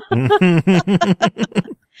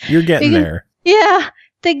 You're getting there. Yeah,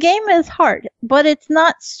 the game is hard, but it's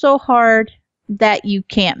not so hard that you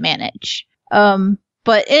can't manage.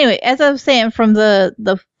 But anyway, as I was saying, from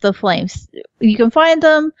the flames, you can find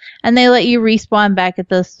them, and they let you respawn back at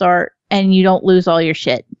the start, and you don't lose all your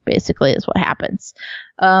shit, basically, is what happens.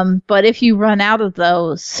 But if you run out of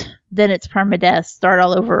those, then it's permadeath, start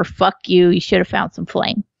all over, fuck you, you should have found some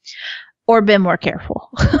flame. Or been more careful.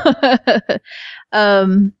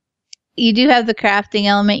 you do have the crafting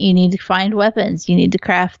element. You need to find weapons. You need to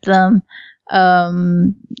craft them.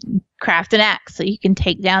 Craft an axe so you can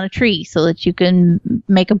take down a tree so that you can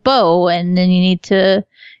make a bow, and then you need to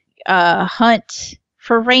hunt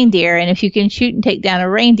for reindeer. And if you can shoot and take down a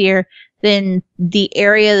reindeer, then the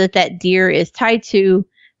area that deer is tied to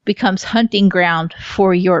becomes hunting ground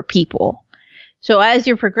for your people. So as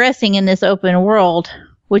you're progressing in this open world,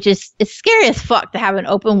 which is it's scary as fuck to have an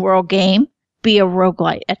open world game be a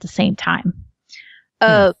roguelite at the same time.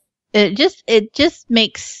 It just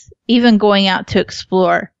makes even going out to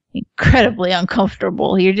explore incredibly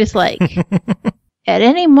uncomfortable. You're just like, at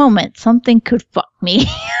any moment, something could fuck me.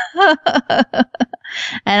 And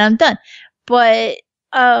I'm done. But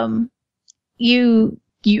you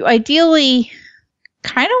ideally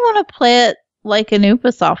kind of want to play it like an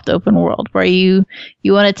Ubisoft open world, where you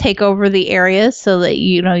want to take over the areas so that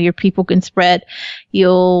your people can spread.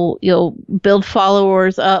 You'll build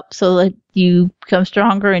followers up so that you become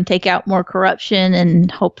stronger and take out more corruption,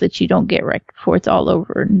 and hope that you don't get wrecked before it's all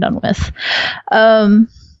over and done with.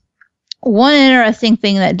 One interesting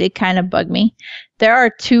thing that did kind of bug me: there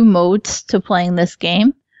are 2 modes to playing this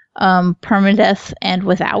game, permadeath and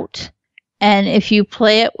without. And if you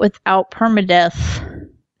play it without permadeath,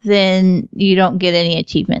 then you don't get any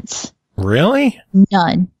achievements. Really?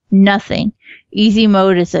 None. Nothing. Easy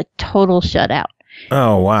mode is a total shutout.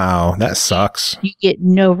 Oh, wow. That sucks. You get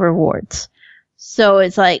no rewards. So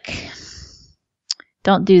it's like,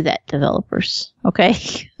 don't do that, developers. Okay?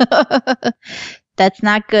 That's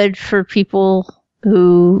not good for people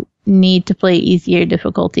who need to play easier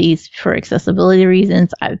difficulties for accessibility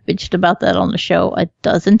reasons. I've bitched about that on the show a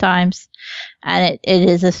dozen times, and it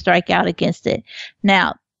is a strikeout against it.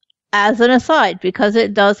 Now, as an aside, because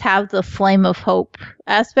it does have the Flame of Hope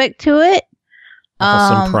aspect to it.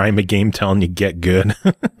 Some Prime game telling you get good.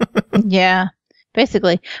 Yeah,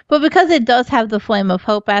 basically. But because it does have the Flame of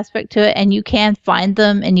Hope aspect to it, and you can find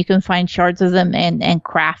them, and you can find shards of them and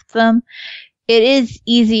craft them, it is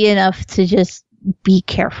easy enough to just be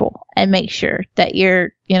careful and make sure that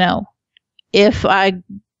you're, if I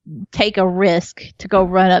take a risk to go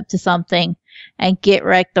run up to something and get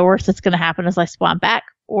wrecked, the worst that's going to happen is I spawn back.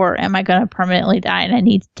 Or am I going to permanently die and I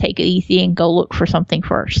need to take it easy and go look for something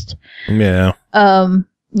first? Yeah.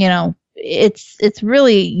 It's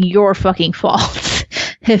really your fucking fault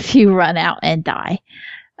if you run out and die.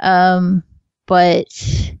 But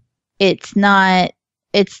it's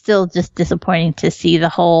still just disappointing to see the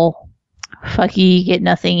whole fuck you get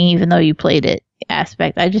nothing even though you played it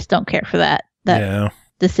aspect. I just don't care for that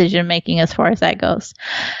decision making as far as that goes.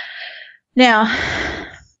 Now,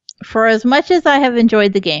 for as much as I have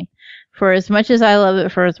enjoyed the game, for as much as I love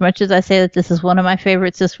it, for as much as I say that this is one of my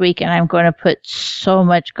favorites this week, and I'm going to put so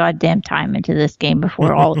much goddamn time into this game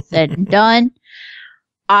before all is said and done,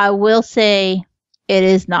 I will say it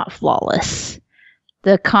is not flawless.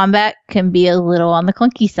 The combat can be a little on the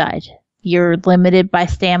clunky side. You're limited by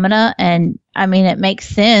stamina, and I mean, it makes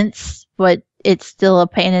sense, but it's still a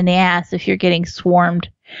pain in the ass if you're getting swarmed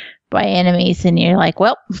by enemies and you're like,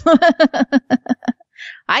 well,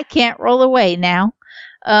 I can't roll away now.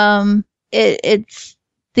 It's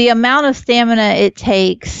the amount of stamina it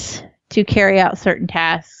takes to carry out certain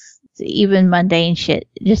tasks, even mundane shit,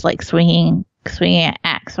 just like swinging an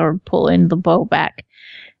axe or pulling the bow back,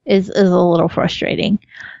 is a little frustrating.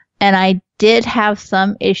 And I did have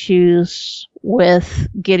some issues with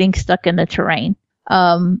getting stuck in the terrain.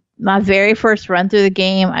 My very first run through the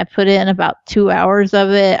game, I put in about 2 hours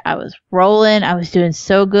of it. I was rolling. I was doing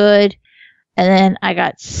so good. And then I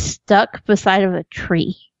got stuck beside of a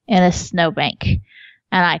tree in a snowbank.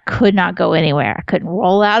 And I could not go anywhere. I couldn't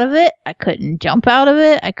roll out of it. I couldn't jump out of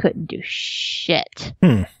it. I couldn't do shit.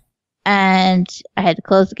 And I had to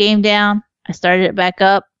close the game down. I started it back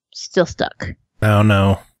up. Still stuck. Oh,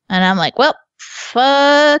 no. And I'm like, well,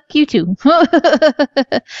 fuck you too.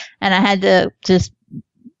 And I had to just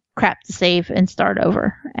crap the save and start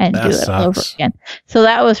over and do it all over again. So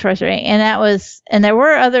that was frustrating. And there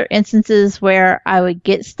were other instances where I would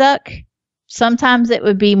get stuck. Sometimes it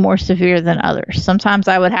would be more severe than others. Sometimes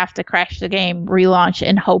I would have to crash the game, relaunch,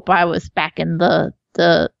 and hope I was back in the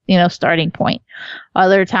starting point.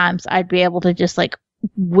 Other times I'd be able to just like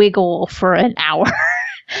wiggle for an hour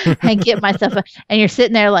and get myself and you're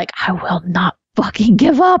sitting there like, I will not fucking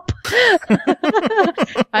give up.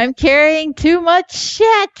 I'm carrying too much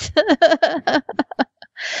shit.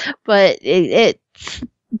 But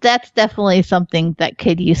that's definitely something that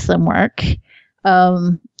could use some work.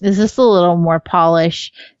 Is just a little more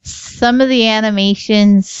polish. Some of the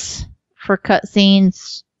animations for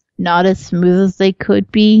cutscenes not as smooth as they could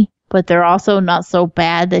be. but they're also not so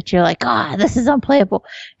bad that you're like, this is unplayable.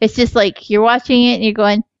 It's just like you're watching it and you're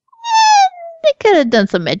going, they could have done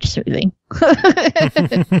some edge smoothing.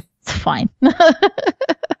 It's fine. But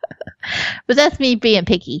that's me being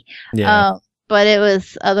picky. Yeah. But it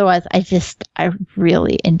was otherwise, I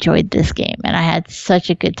really enjoyed this game and I had such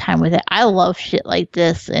a good time with it. I love shit like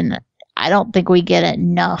this, and I don't think we get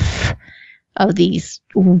enough of these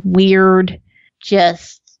weird,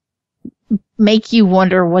 just make you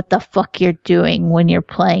wonder what the fuck you're doing when you're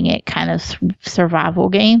playing it kind of survival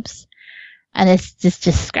games. And it's just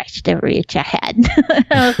scratched every itch I had.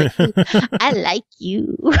 I was like, I like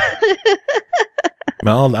you.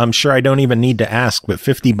 Well, I'm sure I don't even need to ask, but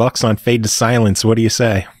 $50 on Fade to Silence. What do you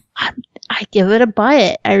say? I give it a buy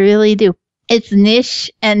it. I really do. It's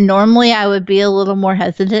niche, and normally I would be a little more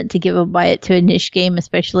hesitant to give a buy it to a niche game,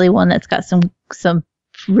 especially one that's got some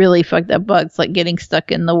really fucked up bugs like getting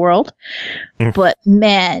stuck in the world. But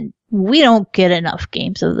man, we don't get enough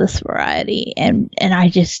games of this variety, and I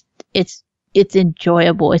just it's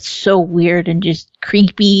enjoyable. It's so weird and just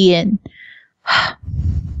creepy, and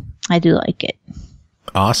I do like it.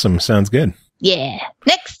 Awesome. Sounds good. Yeah.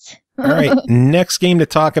 Next. All right. Next game to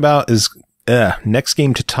talk about is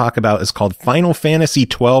called Final Fantasy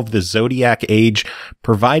XII: The Zodiac Age,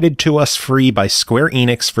 provided to us free by Square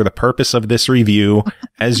Enix for the purpose of this review.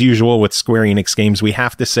 As usual with Square Enix games, we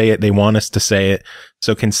have to say it. They want us to say it.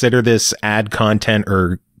 So consider this ad content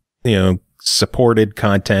or, supported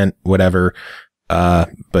content, whatever.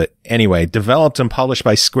 But anyway, developed and published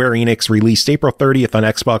by Square Enix, released April 30th on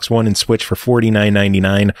Xbox One and Switch for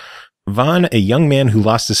 $49.99. Vaughn, a young man who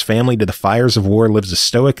lost his family to the fires of war, lives a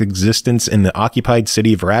stoic existence in the occupied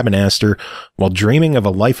city of Rabanastre while dreaming of a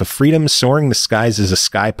life of freedom, soaring the skies as a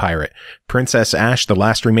sky pirate. Princess Ashe, the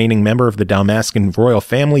last remaining member of the Dalmascan royal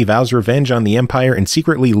family, vows revenge on the Empire and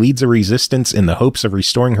secretly leads a resistance in the hopes of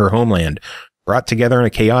restoring her homeland. Brought together in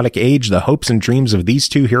a chaotic age, the hopes and dreams of these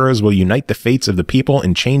two heroes will unite the fates of the people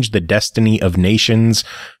and change the destiny of nations.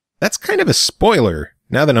 That's kind of a spoiler.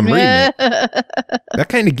 Now that I'm reading it, that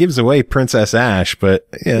kind of gives away Princess Ashe, but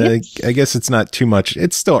yeah, I guess it's not too much.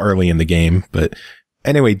 It's still early in the game, but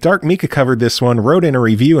anyway, Dark Mika covered this one, wrote in a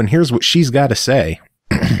review, and here's what she's got to say.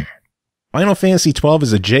 Final Fantasy XII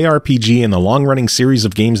is a JRPG in the long-running series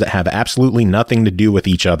of games that have absolutely nothing to do with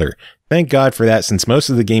each other. Thank God for that, since most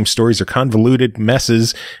of the game's stories are convoluted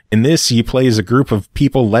messes. In this, you play as a group of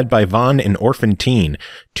people led by Vaughn, an orphan teen.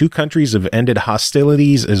 Two countries have ended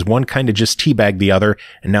hostilities as one kind of just teabagged the other,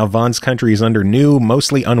 and now Vaughn's country is under new,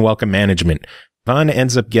 mostly unwelcome management. Vaughn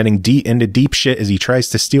ends up getting into deep shit as he tries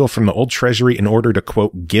to steal from the old treasury in order to,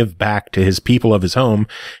 quote, give back to his people of his home.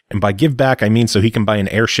 And by give back, I mean so he can buy an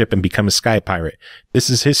airship and become a sky pirate. This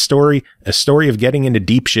is his story, a story of getting into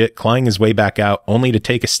deep shit, clawing his way back out, only to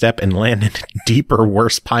take a step and land in a deeper,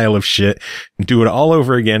 worse pile of shit and do it all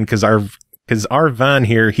over again because our Vaughn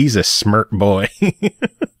here, he's a smart boy.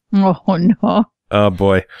 Oh, no. Oh,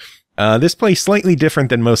 boy. This plays slightly different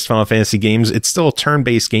than most Final Fantasy games. It's still a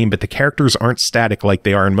turn-based game, but the characters aren't static like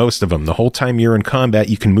they are in most of them. The whole time you're in combat,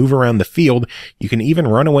 you can move around the field. You can even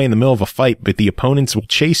run away in the middle of a fight, but the opponents will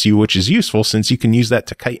chase you, which is useful since you can use that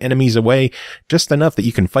to kite enemies away just enough that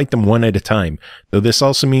you can fight them one at a time. Though this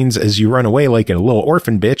also means as you run away like a little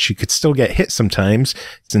orphan bitch, you could still get hit sometimes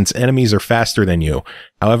since enemies are faster than you.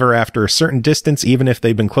 However, after a certain distance, even if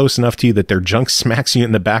they've been close enough to you that their junk smacks you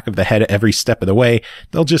in the back of the head every step of the way,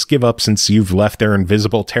 they'll just give up since you've left their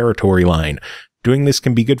invisible territory line. Doing this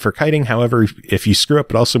can be good for kiting, however, if you screw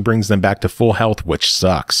up, it also brings them back to full health, which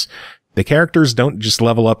sucks. The characters don't just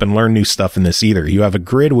level up and learn new stuff in this either. You have a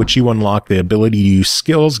grid which you unlock the ability to use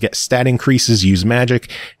skills, get stat increases, use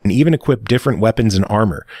magic, and even equip different weapons and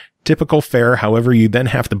armor. Typical fare, however, you then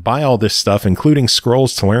have to buy all this stuff, including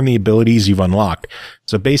scrolls, to learn the abilities you've unlocked.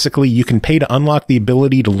 So basically, you can pay to unlock the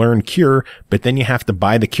ability to learn Cure, but then you have to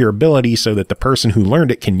buy the Cure ability so that the person who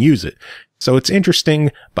learned it can use it. So it's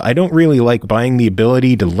interesting, but I don't really like buying the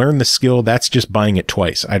ability to learn the skill. That's just buying it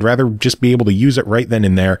twice. I'd rather just be able to use it right then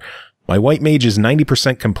and there. My white mage is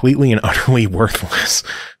 90% completely and utterly worthless.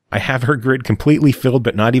 I have her grid completely filled,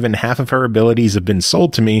 but not even half of her abilities have been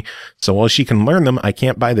sold to me, so while she can learn them, I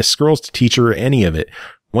can't buy the scrolls to teach her any of it.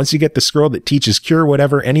 Once you get the scroll that teaches Cure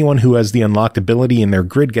whatever, anyone who has the unlocked ability in their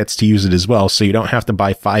grid gets to use it as well, so you don't have to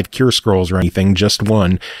buy 5 Cure scrolls or anything, just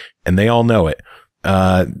one, and they all know it.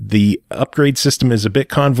 The upgrade system is a bit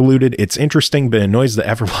convoluted. It's interesting, but annoys the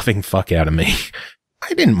ever-loving fuck out of me.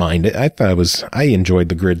 I didn't mind it. I enjoyed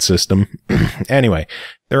the grid system. Anyway,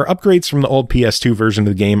 there are upgrades from the old PS2 version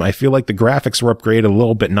of the game. I feel like the graphics were upgraded a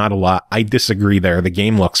little bit, not a lot. I disagree there. The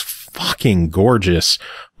game looks fucking gorgeous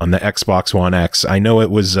on the Xbox One X. I know it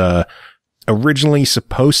was, originally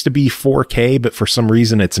supposed to be 4K, but for some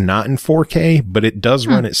reason it's not in 4K, but it does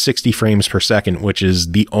run at 60 frames per second, which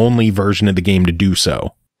is the only version of the game to do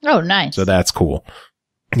so. Oh, nice. So that's cool.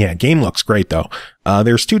 Yeah, game looks great though.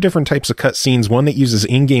 There's two different types of cutscenes. One that uses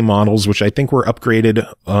in-game models, which I think were upgraded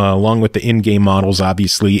along with the in-game models,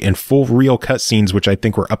 obviously, and full real cutscenes, which I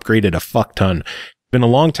think were upgraded a fuck ton. Been a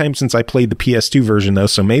long time since I played the PS2 version though,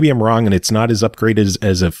 so maybe I'm wrong and it's not as upgraded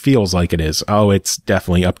as it feels like it is. Oh, it's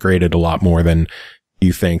definitely upgraded a lot more than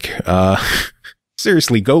you think.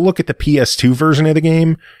 Seriously, go look at the PS2 version of the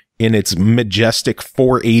game in its majestic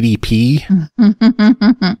 480p.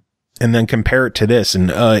 And then compare it to this, and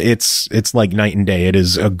it's like night and day. It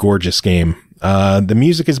is a gorgeous game. The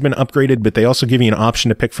music has been upgraded, but they also give you an option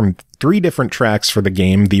to pick from 3 different tracks for the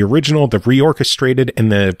game: the original, the reorchestrated,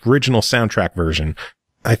 and the original soundtrack version.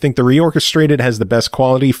 I think the reorchestrated has the best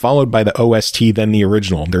quality, followed by the OST, then the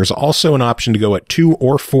original. There's also an option to go at 2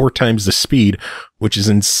 or 4 times the speed, which is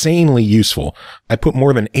insanely useful. I put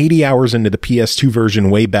more than 80 hours into the PS2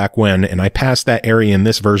 version way back when, and I passed that area in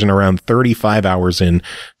this version around 35 hours in,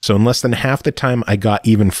 so in less than half the time I got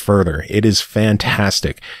even further. It is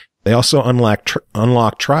fantastic. They also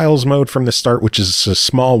unlock Trials mode from the start, which is a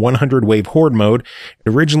small 100-wave horde mode. It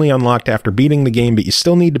originally unlocked after beating the game, but you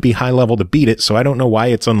still need to be high level to beat it, so I don't know why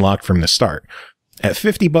it's unlocked from the start. At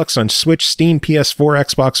 $50 on Switch, Steam, PS4,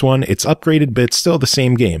 Xbox One, it's upgraded, but it's still the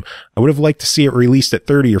same game. I would have liked to see it released at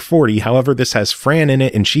 30 or 40. However, this has Fran in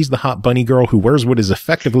it, and she's the hot bunny girl who wears what is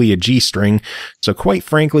effectively a G-string. So quite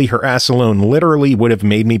frankly, her ass alone literally would have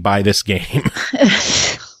made me buy this game.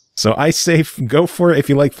 So I say go for it if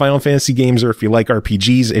you like Final Fantasy games or if you like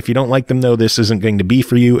RPGs. If you don't like them, though, this isn't going to be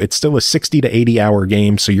for you. It's still a 60 to 80 hour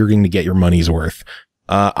game, so you're going to get your money's worth.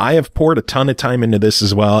 I have poured a ton of time into this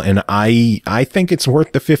as well, and I think it's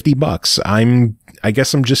worth the $50. I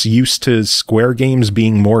guess I'm just used to Square games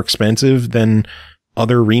being more expensive than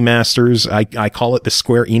other remasters. I call it the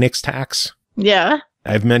Square Enix tax. Yeah.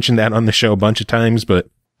 I've mentioned that on the show a bunch of times, but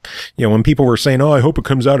you know, when people were saying, "Oh, I hope it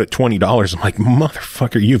comes out at $20," I'm like,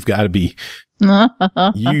 "Motherfucker, you've got to be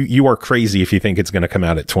you are crazy if you think it's going to come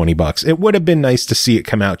out at $20." It would have been nice to see it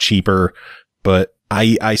come out cheaper, but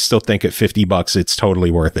I still think at $50 it's totally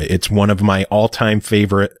worth it. It's one of my all-time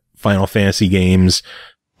favorite Final Fantasy games.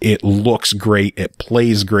 It looks great. It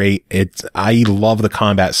plays great. I love the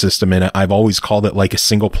combat system in it. I've always called it like a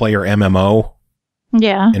single-player MMO.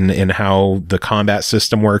 Yeah. And how the combat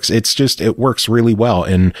system works. It works really well.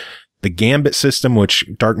 And the Gambit system, which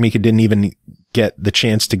Dark Mika didn't even get the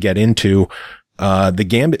chance to get into, the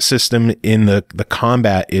Gambit system in the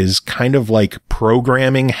combat is kind of like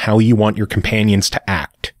programming how you want your companions to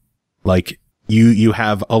act. Like you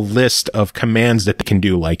have a list of commands that they can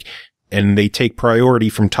do, like, and they take priority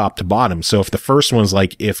from top to bottom. So if the first one's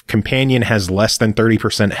like, if companion has less than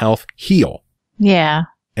 30% health, heal. Yeah.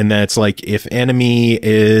 And that's like, if enemy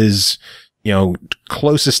is, you know,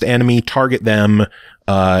 closest enemy, target them.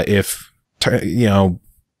 There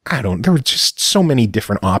were just so many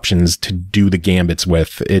different options to do the gambits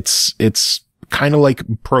with. It's kind of like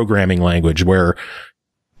programming language where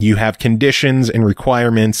you have conditions and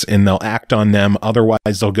requirements and they'll act on them.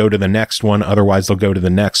 Otherwise they'll go to the next one. Otherwise they'll go to the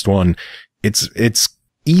next one. It's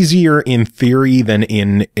easier in theory than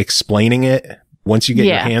in explaining it. Once you get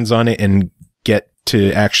your hands on it and get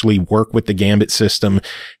to actually work with the Gambit system,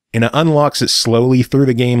 and it unlocks it slowly through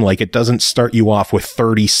the game. Like, it doesn't start you off with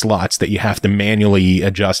 30 slots that you have to manually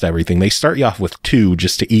adjust everything. They start you off with 2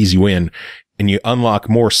 just to ease you in, and you unlock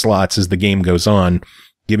more slots as the game goes on,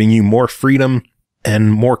 giving you more freedom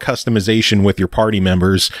and more customization with your party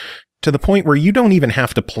members to the point where you don't even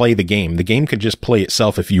have to play the game. The game could just play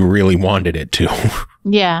itself if you really wanted it to.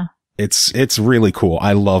 Yeah. It's really cool.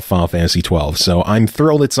 I love Final Fantasy XII, so I'm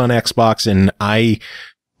thrilled it's on Xbox, and I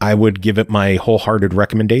would give it my wholehearted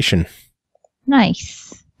recommendation.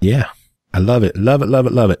 Nice. Yeah. I love it. Love it, love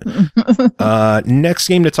it, love it. Next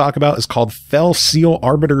game to talk about is called Fell Seal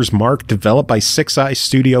Arbiter's Mark, developed by Six Eyes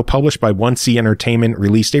Studio, published by 1C Entertainment,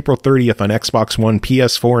 released April 30th on Xbox One,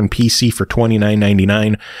 PS4, and PC for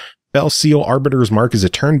 $29.99. Fell Seal Arbiter's Mark is a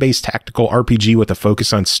turn-based tactical RPG with a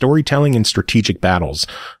focus on storytelling and strategic battles.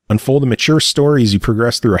 Unfold a mature story as you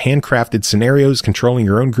progress through handcrafted scenarios, controlling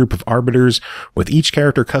your own group of arbiters, with each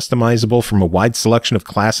character customizable from a wide selection of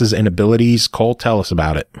classes and abilities. Cole, tell us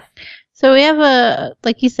about it. So we have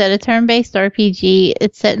like you said, a turn-based RPG.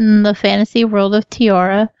 It's set in the fantasy world of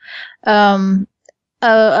Tiara.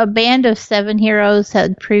 A band of 7 heroes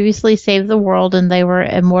had previously saved the world, and they were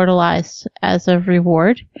immortalized as a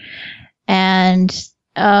reward. And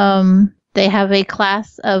they have a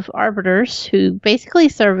class of arbiters who basically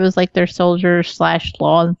serve as like their soldier /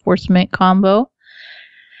 law enforcement combo.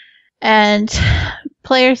 And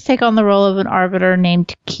players take on the role of an arbiter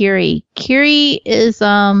named Kiri. Kiri is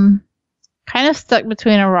kind of stuck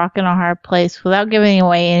between a rock and a hard place. Without giving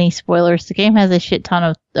away any spoilers, the game has a shit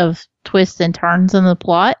ton of twists and turns in the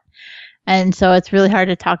plot. And so it's really hard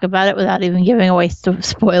to talk about it without even giving away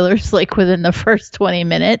spoilers, like within the first 20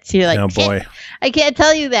 minutes. You're like, oh boy, I can't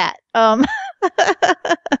tell you that.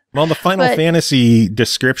 Well, the Final Fantasy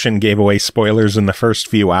description gave away spoilers in the first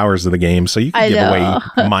few hours of the game, so you can give away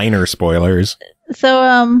minor spoilers.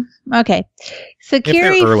 So, okay. So if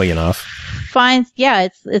Kiri they're early enough finds,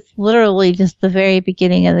 it's literally just the very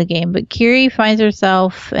beginning of the game, but Kiri finds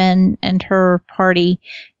herself and her party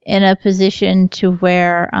in a position to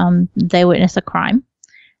where they witness a crime.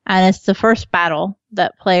 And it's the first battle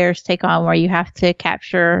that players take on where you have to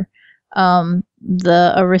capture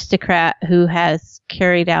the aristocrat who has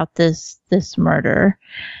carried out this murder.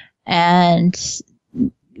 And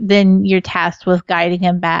then you're tasked with guiding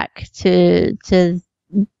him back to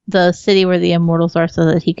the city where the immortals are so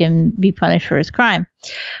that he can be punished for his crime.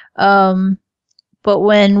 But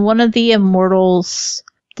when one of the immortals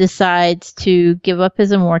decides to give up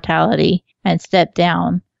his immortality and step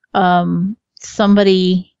down,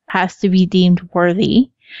 somebody has to be deemed worthy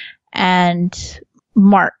and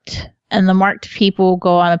marked. And the marked people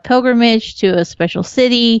go on a pilgrimage to a special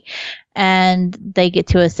city and they get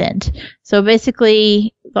to ascend. So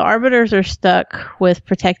basically, the arbiters are stuck with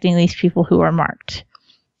protecting these people who are marked.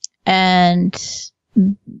 And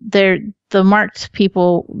the marked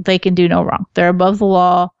people, they can do no wrong. They're above the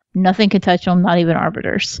law. Nothing can touch them, not even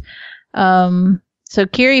arbiters. So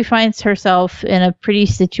Kiri finds herself in a pretty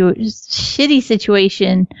shitty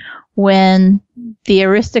situation when the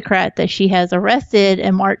aristocrat that she has arrested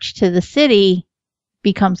and marched to the city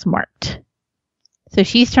becomes marked. So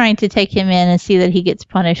she's trying to take him in and see that he gets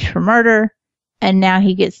punished for murder, and now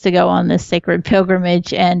he gets to go on this sacred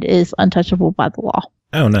pilgrimage and is untouchable by the law.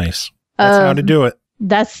 Oh, nice. That's how to do it.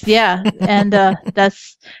 And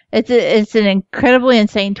it's an incredibly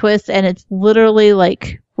insane twist, and it's literally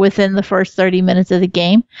like within the first 30 minutes of the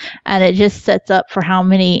game, and it just sets up for how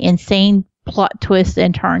many insane plot twists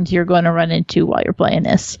and turns you're going to run into while you're playing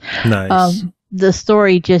this. Nice. The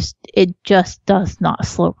story just does not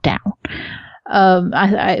slow down.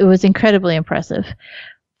 It was incredibly impressive.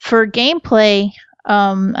 For gameplay,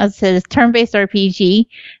 as I said, it's turn-based RPG,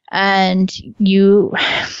 and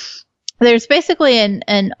there's basically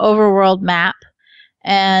an overworld map,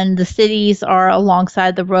 and the cities are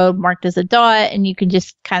alongside the road marked as a dot, and you can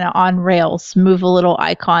just kind of on rails move a little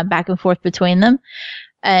icon back and forth between them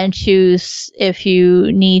and choose if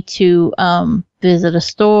you need to visit a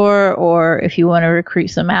store or if you want to recruit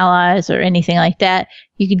some allies or anything like that.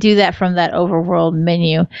 You can do that from that overworld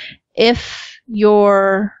menu. If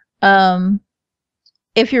your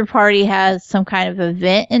party has some kind of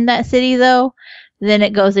event in that city, though, then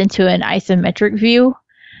it goes into an isometric view,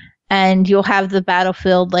 and you'll have the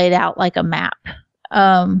battlefield laid out like a map.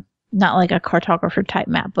 Not like a cartographer type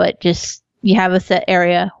map, but just you have a set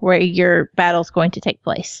area where your battle's going to take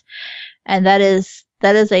place. And that is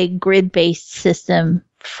a grid-based system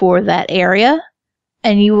for that area.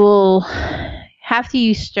 And you will have to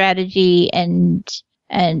use strategy and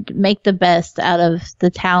make the best out of the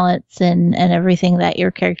talents and everything that your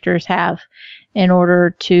characters have in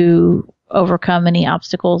order to overcome any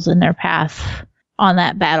obstacles in their path on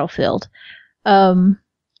that battlefield.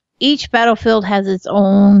 Each battlefield has its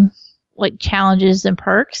own like challenges and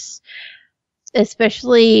perks,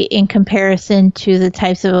 especially in comparison to the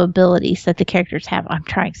types of abilities that the characters have. I'm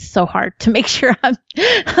trying so hard to make sure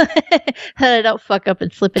that I don't fuck up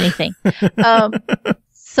and slip anything.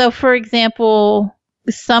 So for example,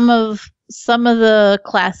 some of the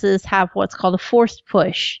classes have what's called a forced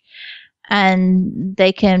push, and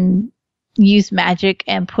they can use magic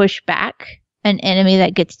and push back an enemy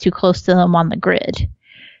that gets too close to them on the grid.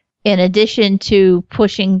 In addition to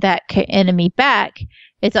pushing that enemy back,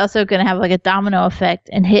 it's also going to have like a domino effect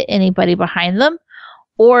and hit anybody behind them.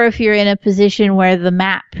 Or if you're in a position where the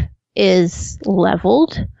map is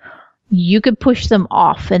leveled, you could push them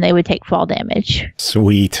off and they would take fall damage.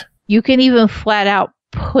 Sweet. You can even flat out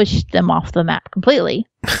push them off the map completely.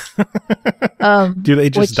 Do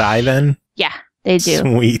they just die then? Yeah, they do.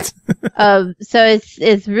 Sweet. So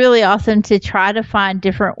it's really awesome to try to find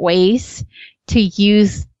different ways to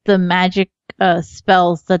use the magic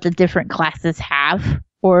spells that the different classes have,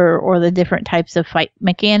 or the different types of fight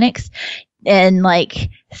mechanics, and like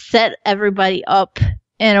set everybody up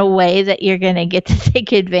in a way that you're going to get to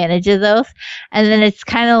take advantage of those. And then it's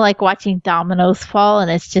kind of like watching dominoes fall, and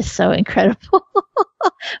it's just so incredible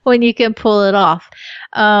when you can pull it off.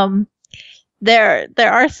 There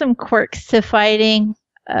are some quirks to fighting.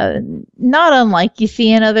 Not unlike you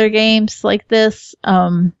see in other games like this.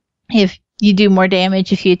 If you do more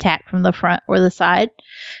damage if you attack from the front or the side,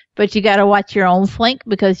 but you got to watch your own flank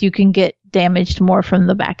because you can get damaged more from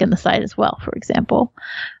the back and the side as well, for example.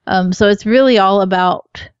 So it's really all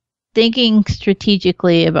about thinking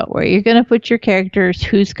strategically about where you're going to put your characters,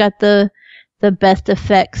 who's got the best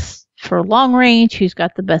effects for long range, who's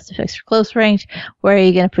got the best effects for close range, where are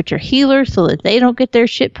you going to put your healers so that they don't get their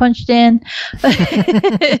shit punched in.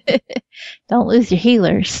 Don't lose your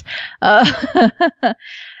healers.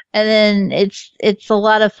 And then it's a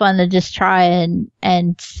lot of fun to just try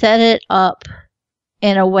and set it up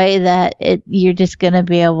in a way that you're just going to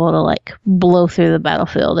be able to like blow through the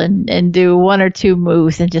battlefield and do one or two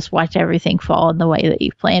moves and just watch everything fall in the way that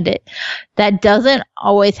you've planned it. That doesn't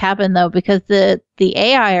always happen though, because the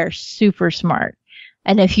AI are super smart.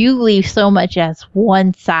 And if you leave so much as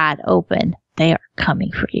one side open, they are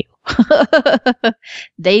coming for you.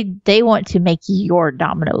 They want to make your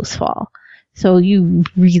dominoes fall. So you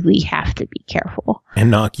really have to be careful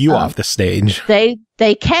and knock you off the stage.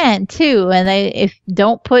 They can too, and if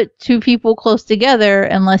don't put two people close together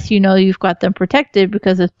unless you know you've got them protected,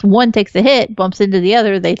 because if one takes a hit, bumps into the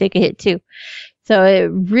other, they take a hit too. So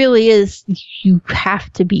it really is, you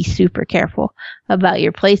have to be super careful about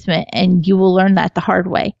your placement, and you will learn that the hard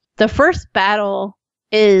way. The first battle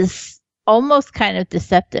is almost kind of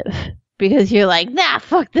deceptive. Because you're like, nah,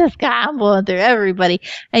 fuck this guy, I'm blowing through everybody.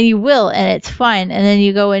 And you will, and it's fine. And then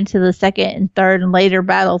you go into the second and third and later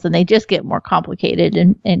battles, and they just get more complicated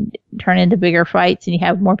and turn into bigger fights, and you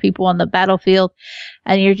have more people on the battlefield.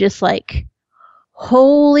 And you're just like,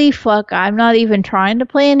 holy fuck, I'm not even trying to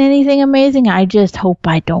plan anything amazing. I just hope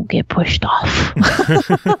I don't get pushed off.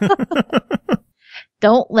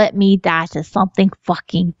 Don't let me die to something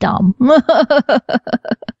fucking dumb.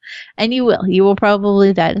 And you will. You will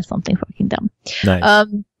probably die to something fucking dumb. Nice.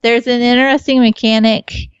 There's an interesting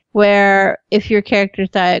mechanic where if your characters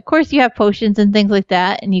die, of course you have potions and things like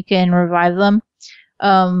that, and you can revive them.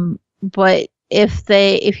 But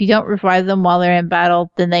if you don't revive them while they're in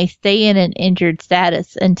battle, then they stay in an injured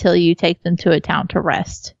status until you take them to a town to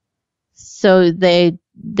rest. So they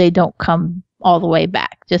don't come all the way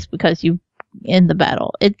back just because you in the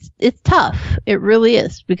battle. It's tough. It really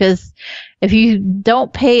is, because if you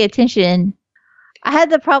don't pay attention, I had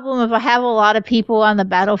the problem of I have a lot of people on the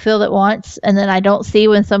battlefield at once, and then I don't see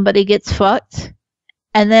when somebody gets fucked,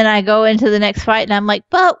 and then I go into the next fight and I'm like,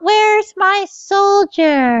 but where's my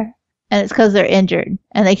soldier? And it's because they're injured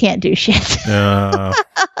and they can't do shit. So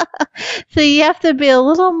you have to be a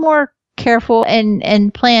little more careful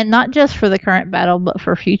and plan not just for the current battle but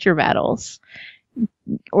for future battles,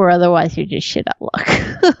 or otherwise you're just shit out of luck.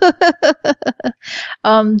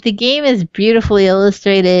 The game is beautifully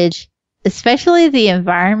illustrated, especially the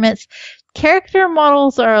environments. Character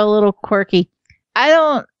models are a little quirky. I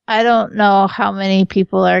don't know how many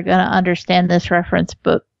people are going to understand this reference,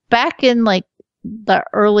 but back in like the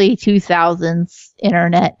early 2000s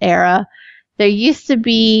internet era, there used to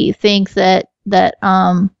be things that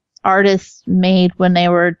artists made when they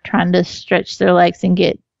were trying to stretch their legs and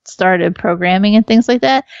get started programming and things like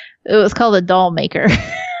that. It was called a doll maker.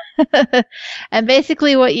 And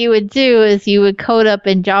basically what you would do is you would code up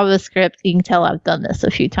in JavaScript. You can tell I've done this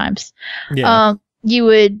a few times. Yeah. You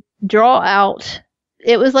would draw out,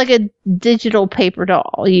 it was like a digital paper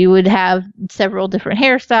doll. You would have several different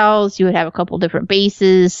hairstyles. You would have a couple different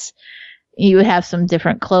bases. You would have some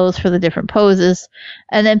different clothes for the different poses.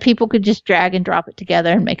 And then people could just drag and drop it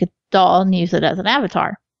together and make a doll and use it as an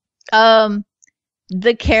avatar.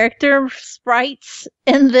 The character sprites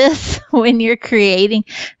in this, when you're creating,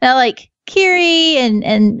 now like Kiri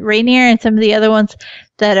and Rainier and some of the other ones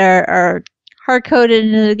that are hard-coded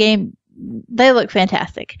into the game, they look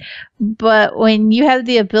fantastic. But when you have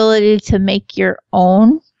the ability to make your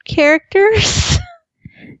own characters,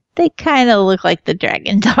 they kind of look like the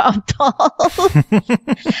Dragon Top dolls.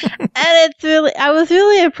 And I was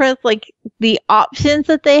really impressed, like the options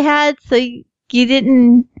that they had. So you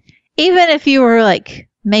didn't, even if you were like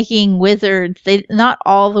making wizards, not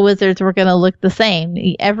all the wizards were going to look the same.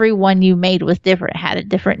 Every one you made was different. It had a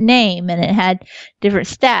different name and it had different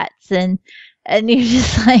stats, and you're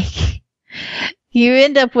just like, you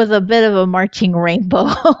end up with a bit of a marching rainbow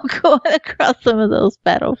going across some of those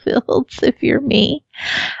battlefields if you're me.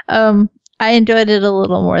 I enjoyed it a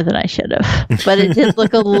little more than I should have, but it did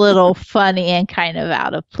look a little funny and kind of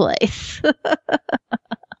out of place.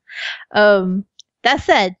 That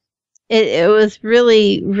said, it was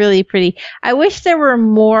really, really pretty. I wish there were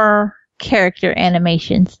more character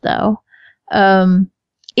animations, though.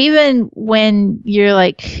 Even when you're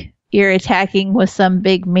like you're attacking with some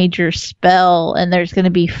big major spell and there's going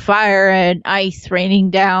to be fire and ice raining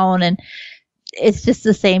down, and it's just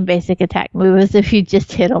the same basic attack move as if you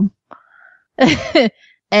just hit them.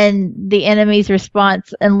 And the enemy's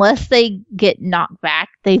response, unless they get knocked back,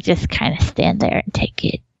 they just kind of stand there and take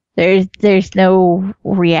it. There's no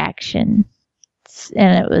reaction.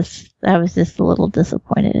 And I was just a little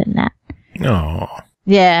disappointed in that. Oh.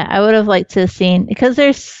 Yeah, I would have liked to have seen, because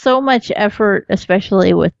there's so much effort,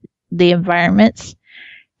 especially with the environments,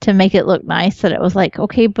 to make it look nice, that it was like,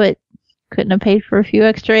 okay, but couldn't have paid for a few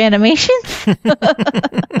extra animations?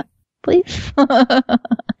 Please.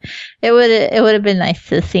 It would have been nice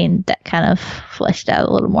to have seen that kind of fleshed out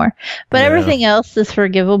a little more. But everything else is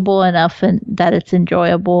forgivable enough and that it's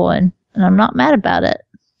enjoyable, and I'm not mad about it.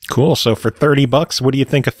 Cool. So for $30, what do you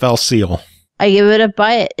think of Fell Seal? I give it a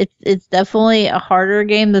buy it. It's definitely a harder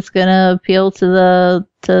game that's gonna appeal to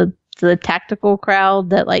the tactical crowd.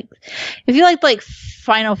 That, like, if you like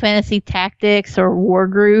Final Fantasy Tactics or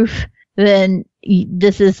Wargroove, then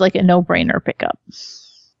this is like a no-brainer pickup.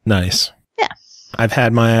 Nice. Yeah. I've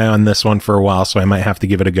had my eye on this one for a while, so I might have to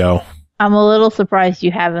give it a go. I'm a little surprised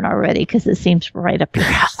you haven't already, because it seems right up your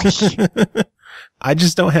alley. I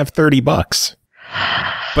just don't have $30.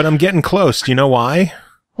 But I'm getting close. Do you know why?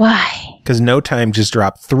 Why? Because No Time just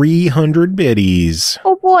dropped 300 biddies.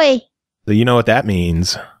 Oh boy. So you know what that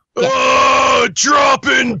means. Yeah. Oh,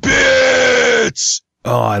 dropping bits!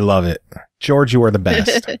 Oh, I love it. George, you are the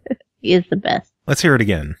best. He is the best. Let's hear it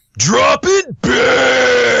again. Dropping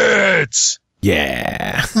bits!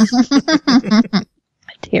 Yeah.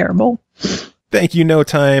 Terrible. Thank you, No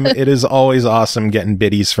Time. It is always awesome getting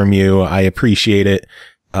biddies from you. I appreciate it.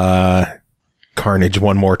 Carnage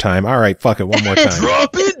one more time. All right, fuck it, one more time.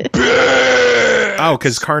 Dropping bits! Oh,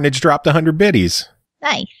 because Carnage dropped 100 biddies.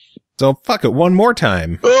 Nice. So fuck it, one more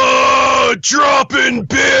time. Oh, dropping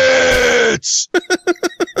bits!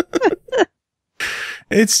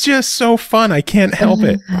 It's just so fun. I can't help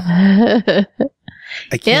it.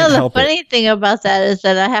 I can't help it. The funny thing about that is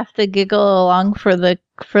that I have to giggle along for the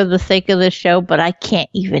sake of the show, but I can't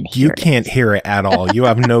even hear it. You can't hear it at all. You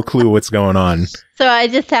have no clue what's going on. So I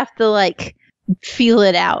just have to, like, feel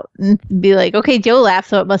it out and be like, okay, Joe laughed,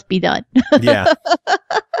 so it must be done. Yeah.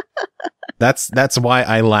 That's why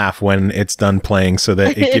I laugh when it's done playing, so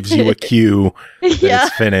that it gives you a cue that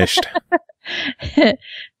it's finished.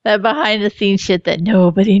 That behind the scenes shit that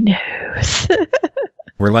nobody knows.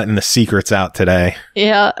 We're letting the secrets out today.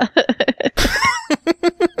 Yeah.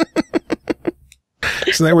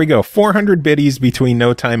 So there we go. 400 biddies between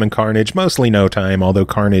No Time and Carnage. Mostly No Time, although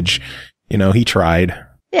Carnage, he tried.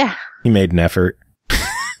 Yeah. He made an effort.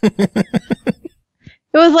 It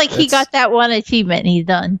was like he got that one achievement and he's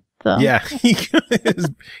done. So. Yeah.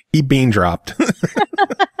 He bean dropped.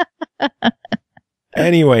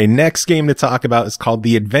 Anyway, next game to talk about is called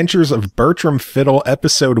The Adventures of Bertram Fiddle,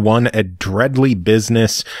 Episode 1, A Dreadly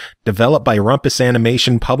Business, developed by Rumpus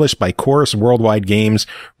Animation, published by Chorus Worldwide Games,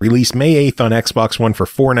 released May 8th on Xbox One for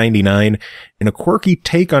 $4.99. In a quirky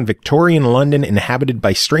take on Victorian London inhabited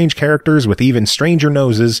by strange characters with even stranger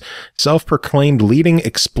noses, self-proclaimed leading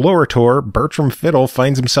explorator Bertram Fiddle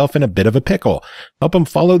finds himself in a bit of a pickle. Help him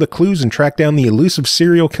follow the clues and track down the elusive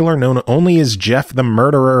serial killer known only as Jeff the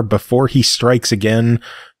Murderer before he strikes again.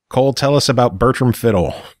 Cole, tell us about Bertram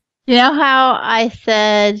Fiddle. You know how I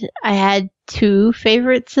said I had two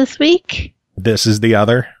favorites this week? This is the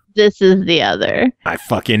other? This is the other. I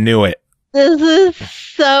fucking knew it. This is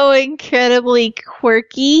so incredibly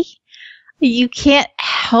quirky. You can't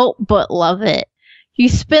help but love it. You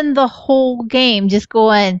spend the whole game just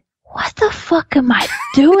going, what the fuck am I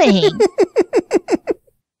doing? And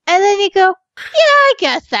then you go, yeah, I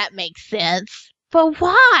guess that makes sense. But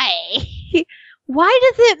why? Why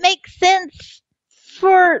does it make sense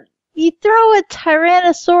for you throw a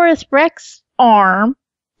Tyrannosaurus Rex arm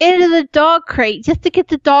into the dog crate just to get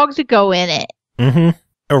the dog to go in it? Mm-hmm.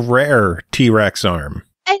 A rare T-Rex arm.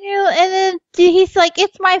 And then he's like,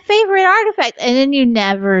 it's my favorite artifact. And then you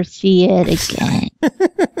never see it again.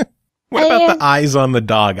 What about the eyes on the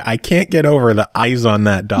dog? I can't get over the eyes on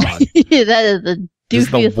that dog. That is the doofiest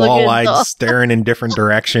just the wall-eyed dog. staring in different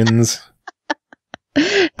directions.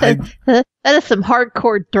 That is some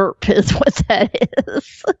hardcore derp is what that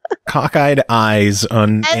is. Cockeyed eyes on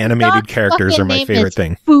And animated characters are my favorite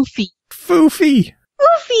thing. Foofy. Foofy.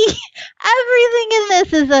 Foofy. Everything in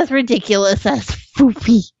this is as ridiculous as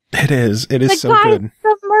Foofy. It is. It is The so guy, good.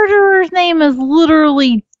 The murderer's name is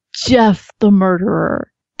literally Jeff the Murderer.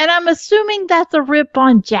 And I'm assuming that's a rip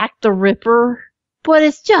on Jack the Ripper, but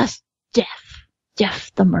it's just Jeff.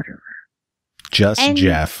 Jeff the Murderer. Just And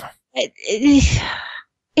Jeff.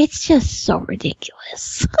 It's just so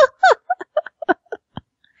ridiculous.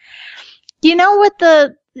 You know what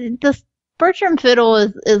the Bertram Fiddle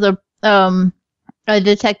is a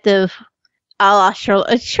detective a la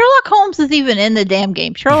Sherlock. Sherlock Holmes is even in the damn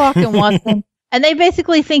game. Sherlock and Watson. And they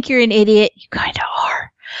basically think you're an idiot. You kind of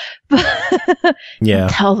are. Yeah.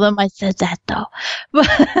 Tell them I said that, though.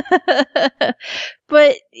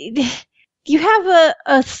 But you have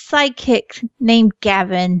a sidekick named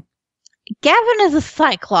Gavin. Gavin is a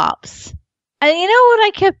Cyclops. And you know what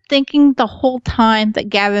I kept thinking the whole time that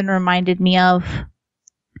Gavin reminded me of?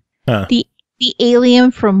 Huh. The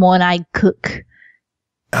alien from One-Eyed Cook.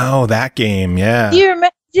 Oh, that game, yeah. Do you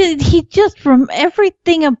remember? He just, from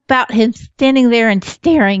everything about him standing there and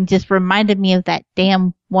staring, just reminded me of that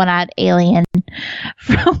damn one-eyed alien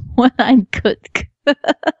from One-Eyed Cook.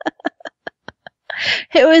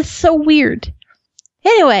 It was so weird.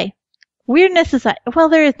 Anyway, weirdness aside. Well,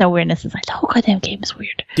 there is no weirdness aside. The whole goddamn game is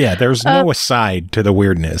weird. Yeah, there's no aside to the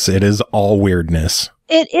weirdness. It is all weirdness.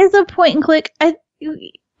 It is a point and click.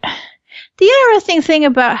 The interesting thing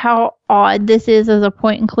about how odd this is as a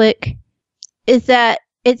point and click is that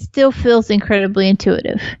it still feels incredibly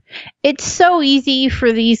intuitive. It's so easy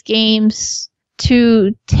for these games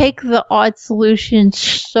to take the odd solutions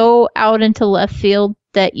so out into left field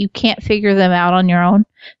that you can't figure them out on your own.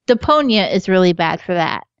 Deponia is really bad for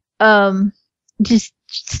that. Just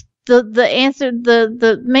the answer,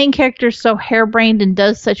 the main character is so harebrained and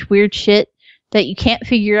does such weird shit that you can't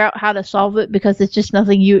figure out how to solve it because it's just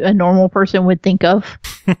nothing a normal person would think of.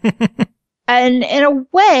 And in a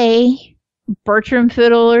way, Bertram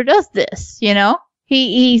Fiddler does this, you know?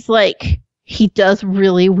 He's like, he does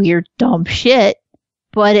really weird, dumb shit,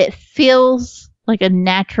 but it feels like a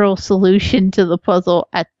natural solution to the puzzle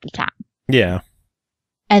at the time. Yeah.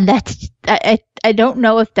 And that's, I don't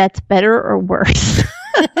know if that's better or worse.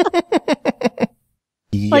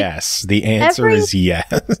 Yes, the answer is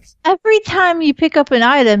yes. Every time you pick up an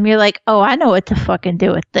item, you're like, oh, I know what to fucking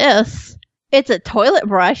do with this. It's a toilet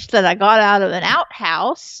brush that I got out of an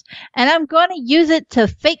outhouse, and I'm going to use it to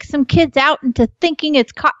fake some kids out into thinking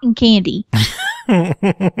it's cotton candy.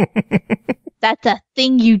 That's a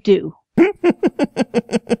thing you do.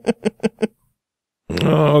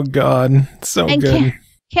 Oh, God. So and good.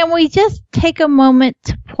 Can we just take a moment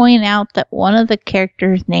to point out that one of the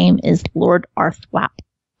characters' name is Lord Arthwap?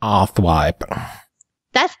 Arthwap.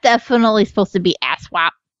 That's definitely supposed to be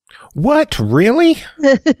Asswap. What? Really?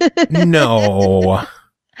 No.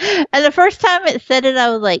 And the first time it said it, I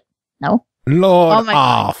was like, no. Lord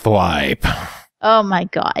Arthwipe. Oh my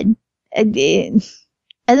God. And then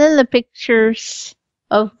the pictures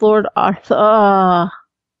of Lord Arthur. Oh.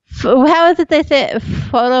 How is it they say it?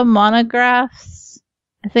 Photomonographs?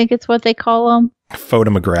 I think it's what they call them.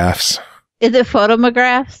 Photomographs. Is it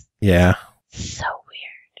photomographs? Yeah. So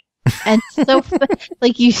weird. And so,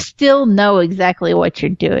 like, you still know exactly what you're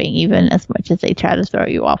doing, even as much as they try to throw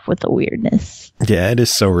you off with the weirdness. Yeah, it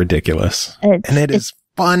is so ridiculous. And it is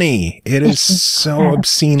funny. It is so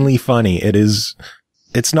obscenely funny.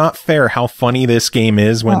 It's not fair how funny this game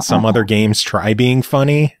is when some other games try being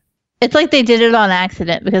funny. It's like they did it on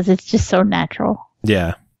accident because it's just so natural.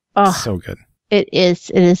 Yeah. Oh, so good. It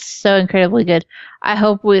is so incredibly good. I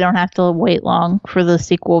hope we don't have to wait long for the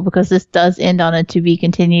sequel because this does end on a to be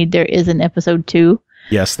continued. There is an episode 2.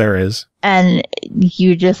 Yes, there is. And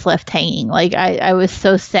you just left hanging. Like I was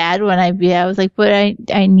so sad when I was like, but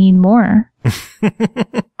I need more.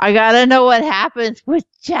 I gotta know what happens with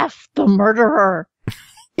Jeff the murderer.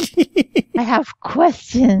 I have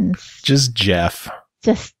questions. Just Jeff.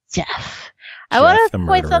 I want to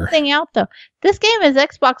point something out though. This game is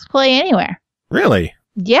Xbox Play Anywhere. Really?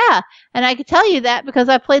 Yeah, and I could tell you that because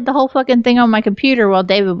I played the whole fucking thing on my computer while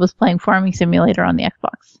David was playing Farming Simulator on the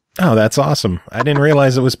Xbox. Oh, that's awesome. I didn't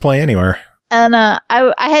realize it was Play Anywhere. And I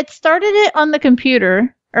had started it on the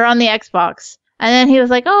computer, or on the Xbox, and then he was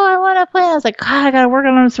like, oh, I want to play. I was like, God, I got to work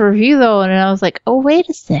on this review though. And I was like, oh, wait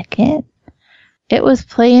a second. It was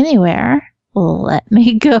Play Anywhere. Let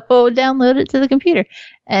me go download it to the computer.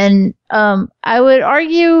 And I would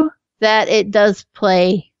argue that it does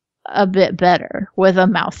play a bit better with a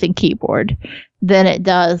mouse and keyboard than it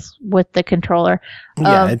does with the controller.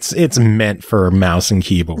 Yeah, it's meant for mouse and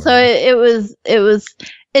keyboard. So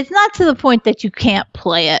it's not to the point that you can't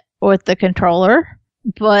play it with the controller,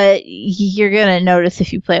 but you're gonna notice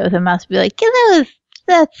if you play it with a mouse, be like, yeah,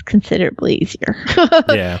 that's considerably easier.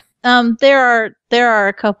 Yeah. There are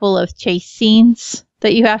a couple of chase scenes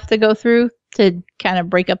that you have to go through to kind of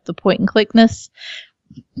break up the point and clickness,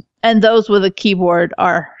 and those with a keyboard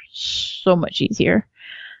are so much easier.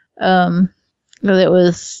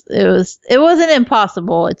 It wasn't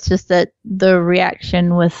impossible. It's just that the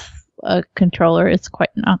reaction with a controller is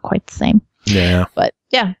not quite the same. Yeah. But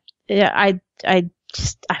yeah, I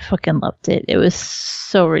fucking loved it. It was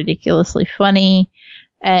so ridiculously funny,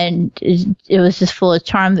 and it was just full of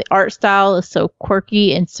charm. The art style is so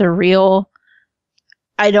quirky and surreal.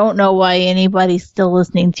 I don't know why anybody's still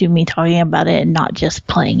listening to me talking about it and not just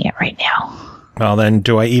playing it right now. Well, then,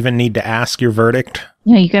 do I even need to ask your verdict?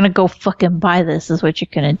 You're going to go fucking buy this is what you're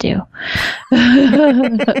going to do.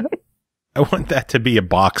 I want that to be a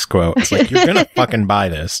box quote. It's like, you're going to fucking buy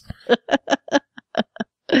this.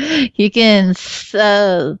 You can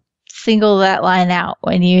single that line out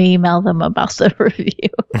when you email them about the review.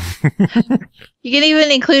 You can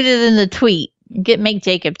even include it in the tweet. Make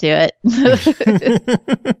Jacob do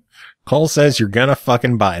it. Cole says you're going to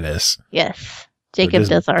fucking buy this. Yes. Jacob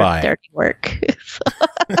does our dirty work.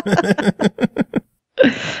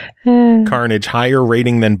 Carnage, higher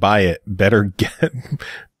rating than buy it.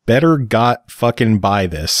 Better got fucking buy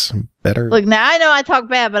this. Better. Look, now I know I talk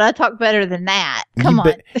bad, but I talk better than that. Come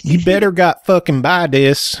on. You better got fucking buy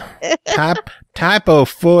this. Typo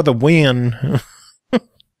for the win.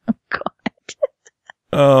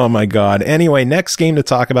 Oh my god. Anyway, next game to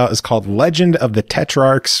talk about is called Legend of the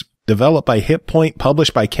Tetrarchs. Developed by Hit Point,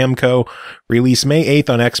 published by Kemco, released May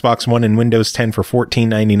 8th on Xbox One and Windows 10 for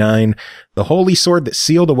 $14.99. The holy sword that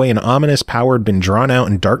sealed away an ominous power had been drawn out,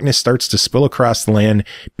 and darkness starts to spill across the land,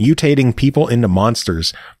 mutating people into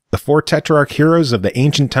monsters. The 4 Tetrarch heroes of the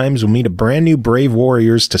ancient times will meet a brand new brave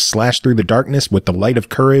warriors to slash through the darkness with the light of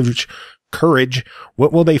courage.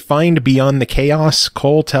 What will they find beyond the chaos?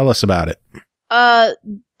 Cole, tell us about it.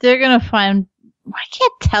 They're gonna find... I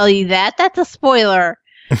can't tell you that. That's a spoiler.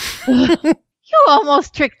 You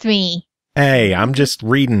almost tricked me. Hey, I'm just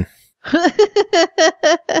reading.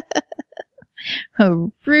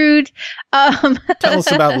 Rude. Tell us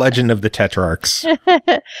about Legend of the Tetrarchs.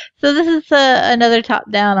 So this is another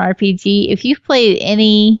top-down RPG. If you've played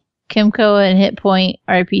any Kemco and Hit Point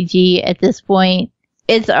RPG at this point,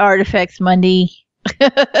 it's Artifacts Mundi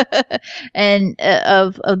and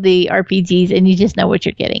of the RPGs, and you just know what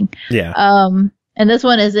you're getting. Yeah. And this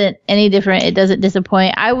one isn't any different. It doesn't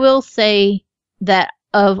disappoint. I will say that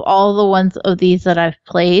of all the ones of these that I've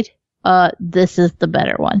played, this is the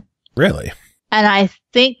better one. Really? And I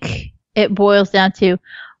think it boils down to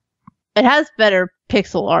it has better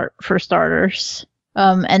pixel art for starters.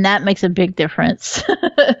 And that makes a big difference.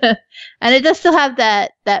 And it does still have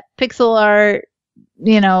that pixel art,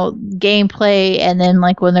 gameplay. And then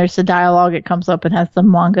like when there's the dialogue, it comes up and has the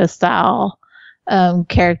manga style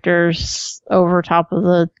characters over top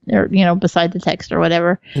of beside the text or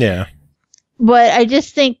whatever. Yeah. But I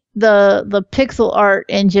just think the pixel art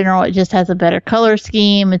in general, it just has a better color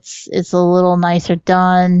scheme. It's a little nicer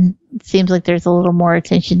done. It seems like there's a little more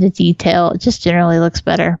attention to detail. It just generally looks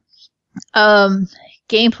better.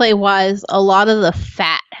 Gameplay wise, a lot of the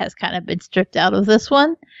fat has kind of been stripped out of this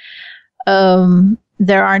one.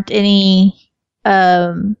 There aren't any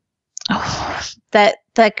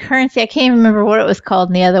that currency, I can't remember what it was called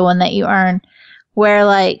in the other one that you earn, where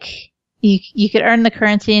like you could earn the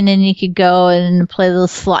currency and then you could go and play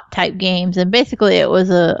those slot type games, and basically it was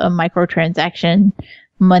a microtransaction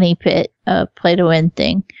money pit, play to win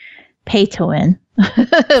thing. Pay to win.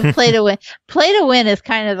 Play to win. Play to win is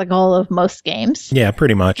kind of the goal of most games. Yeah,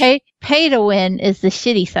 pretty much. Pay to win is the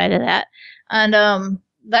shitty side of that. And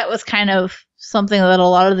that was kind of something that a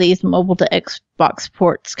lot of these mobile to Xbox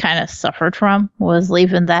ports kind of suffered from, was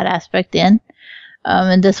leaving that aspect in.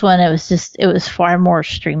 And this one, it was far more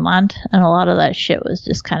streamlined, and a lot of that shit was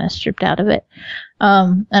just kind of stripped out of it.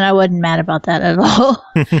 And I wasn't mad about that at all.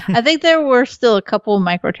 I think there were still a couple of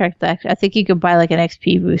microtransactions. I think you could buy like an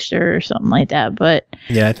XP booster or something like that, but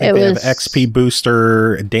yeah, I think they have XP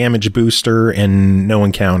booster, damage booster, and no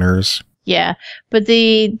encounters. Yeah, but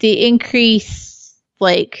the increase,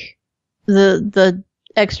 like the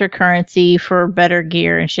extra currency for better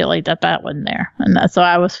gear and shit like that wasn't there. And that's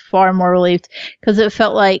why I was far more relieved, because it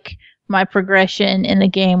felt like my progression in the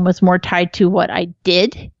game was more tied to what I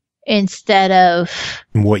did instead of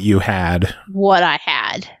what you had. What I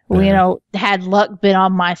had. Had luck been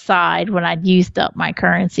on my side when I'd used up my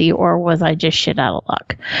currency, or was I just shit out of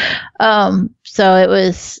luck? So it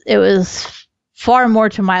was far more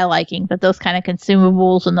to my liking that those kind of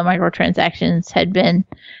consumables and the microtransactions had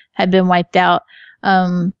been wiped out.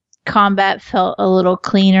 Combat felt a little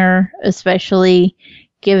cleaner, especially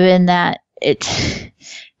given that it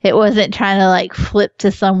wasn't trying to like flip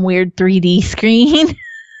to some weird 3D screen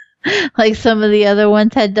like some of the other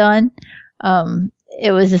ones had done.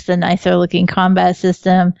 It was just a nicer looking combat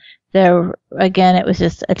system. There again, it was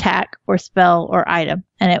just attack or spell or item,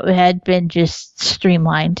 and it had been just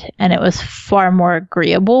streamlined, and it was far more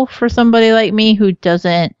agreeable for somebody like me who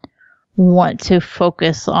doesn't want to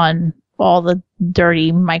focus on all the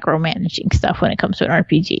dirty micromanaging stuff when it comes to an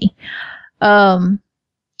RPG.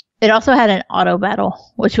 It also had an auto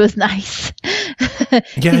battle, which was nice.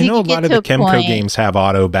 Yeah, I know a lot of the Kemco games have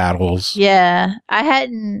auto battles. Yeah, I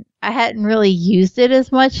hadn't really used it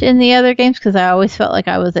as much in the other games because I always felt like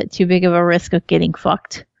I was at too big of a risk of getting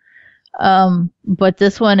fucked. But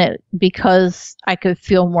this one, because I could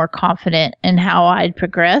feel more confident in how I'd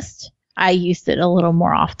progressed, I used it a little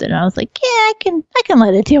more often. I was like, yeah, I can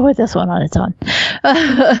let it deal with this one on its own.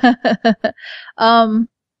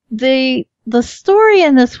 The story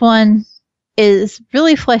in this one is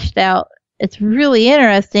really fleshed out. It's really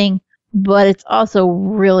interesting, but it's also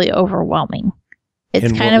really overwhelming.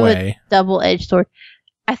 It's kind of a double-edged sword.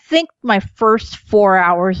 I think my first 4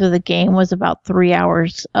 hours of the game was about 3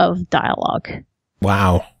 hours of dialogue.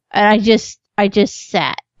 Wow. And I just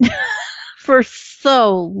sat for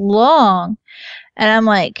so long. And I'm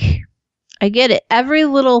like, I get it. Every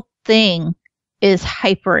little thing is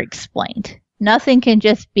hyper explained. Nothing can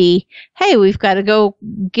just be, hey, we've got to go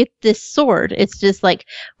get this sword. It's just like,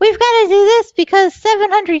 we've got to do this because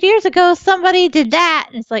 700 years ago somebody did that.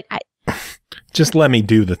 And it's like, just let me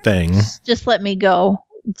do the thing. Just let me go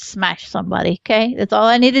smash somebody, okay? That's all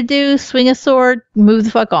I need to do. Swing a sword, move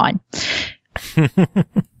the fuck on.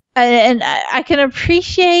 And I can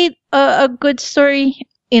appreciate a good story,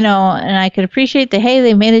 and I can appreciate that, hey,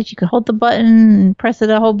 they made it. You can hold the button and press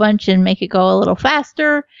it a whole bunch and make it go a little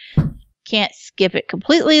faster. Can't skip it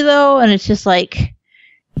completely, though. And it's just like,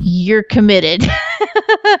 you're committed.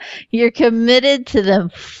 You're committed to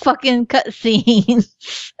them fucking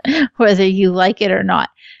cutscenes, whether you like it or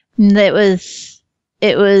not. And it was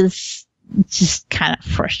just kind of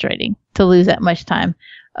frustrating to lose that much time.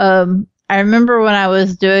 I remember when I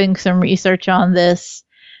was doing some research on this,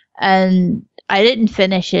 and I didn't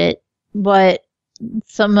finish it, but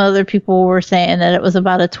some other people were saying that it was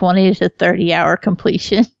about a 20 to 30 hour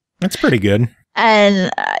completion. That's pretty good.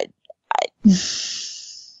 And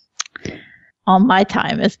all my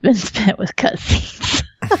time has been spent with cutscenes.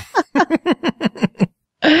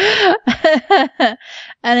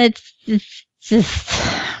 And it's just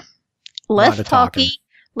less talky,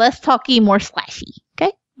 more slashy.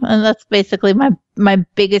 Okay? And that's basically my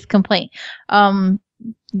biggest complaint.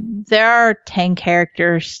 There are 10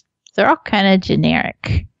 characters. They're all kind of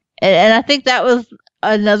generic. And I think that was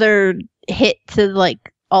another hit to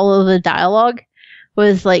like all of the dialogue,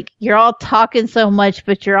 was like, you're all talking so much,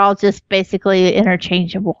 but you're all just basically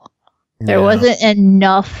interchangeable. There wasn't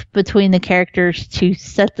enough between the characters to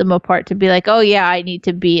set them apart to be like, oh yeah, I need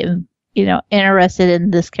to be, interested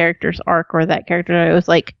in this character's arc or that character. I was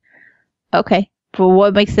like, okay, but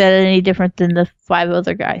what makes that any different than the 5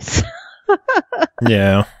 other guys?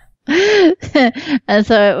 Yeah. And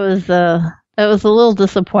so it was a little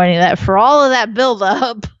disappointing that for all of that build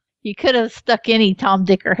up, you could have stuck any Tom,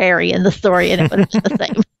 Dick, or Harry in the story and it would have been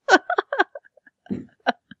the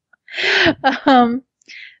same.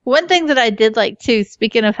 One thing that I did like too,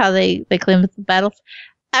 speaking of how they claim the battles,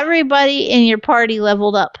 everybody in your party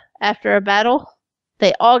leveled up after a battle.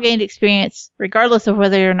 They all gained experience, regardless of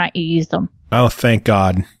whether or not you used them. Oh, thank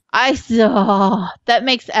God. That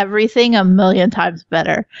makes everything a million times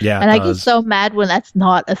better. Yeah, and I get so mad when that's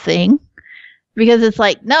not a thing. Because it's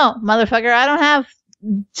like, no, motherfucker, I don't have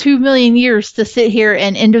 2 million years to sit here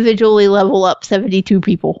and individually level up 72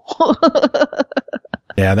 people.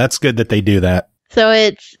 Yeah, that's good that they do that. So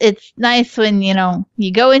it's nice when,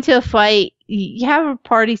 you go into a fight, you have a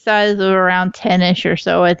party size of around 10-ish or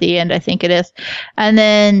so at the end, I think it is. And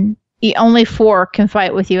then only 4 can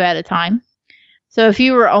fight with you at a time. So if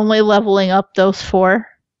you were only leveling up those 4,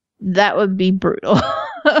 that would be brutal.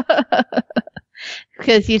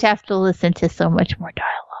 Because you'd have to listen to so much more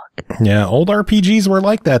dialogue. Yeah, old RPGs were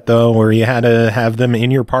like that, though, where you had to have them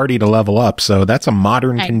in your party to level up. So that's a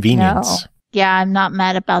modern convenience. Know. Yeah, I'm not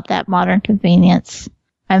mad about that modern convenience.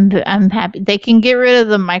 I'm happy. They can get rid of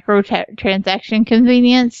the microtransaction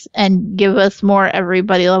convenience and give us more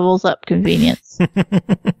everybody levels up convenience.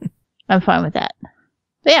 I'm fine with that.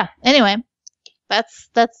 But yeah, anyway, that's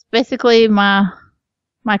basically my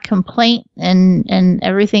complaint and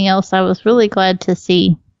everything else. I was really glad to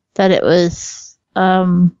see that it was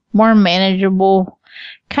more manageable,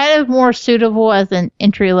 kind of more suitable as an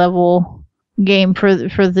entry level game for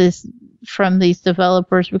this from these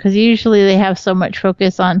developers, because usually they have so much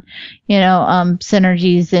focus on,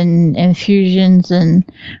 synergies and infusions and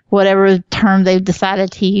whatever term they've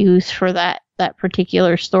decided to use for that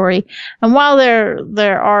particular story. And while there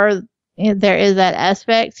is that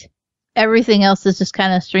aspect, everything else is just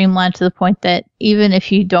kind of streamlined to the point that even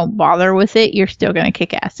if you don't bother with it, you're still going to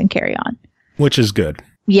kick ass and carry on. Which is good.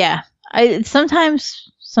 Yeah.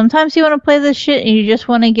 Sometimes you want to play this shit and you just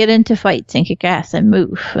want to get into fights and kick ass and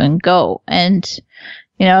move and go. And,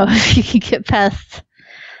 if you can get past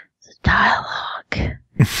the dialogue,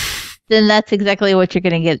 then that's exactly what you're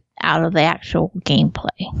going to get out of the actual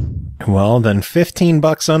gameplay. Well, then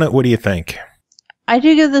 $15 on it. What do you think? I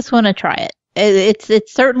do give this one a try it.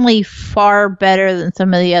 It's certainly far better than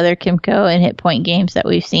some of the other Kimco and Hit Point games that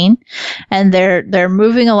we've seen. And they're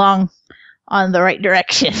moving along on the right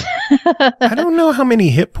direction. I don't know how many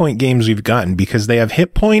Hit Point games we've gotten, because they have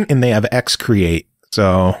Hit Point and they have X-Create.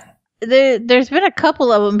 So there's been a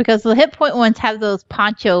couple of them, because the Hit Point ones have those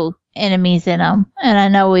poncho enemies in them. And I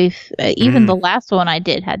know we've even the last one I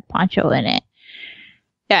did had poncho in it.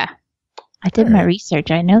 Yeah. I did my research.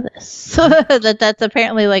 I know this. That's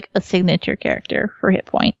apparently like a signature character for Hit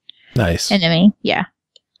Point. Nice. Enemy. Yeah.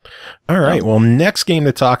 All right. Well, next game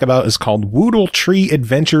to talk about is called Woodle Tree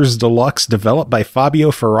Adventures Deluxe, developed by Fabio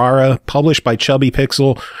Ferrara, published by Chubby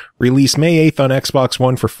Pixel, released May 8th on Xbox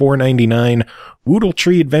One for $4.99. Woodle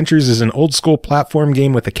Tree Adventures is an old-school platform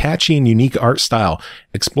game with a catchy and unique art style.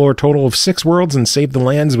 Explore a total of 6 worlds and save the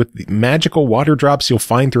lands with the magical water drops you'll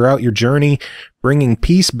find throughout your journey, bringing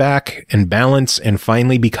peace back and balance, and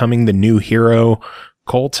finally becoming the new hero.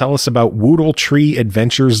 Cole, tell us about Woodle Tree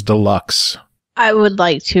Adventures Deluxe. I would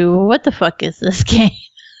like to. What the fuck is this game?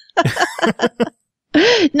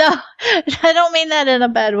 No, I don't mean that in a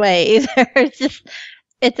bad way either.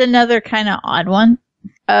 It's another kind of odd one.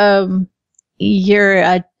 You're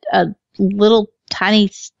a little tiny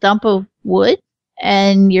stump of wood,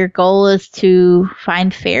 and your goal is to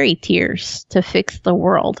find fairy tears to fix the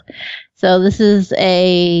world. So this is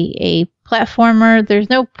a platformer. There's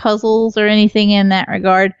no puzzles or anything in that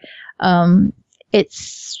regard.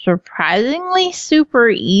 It's surprisingly super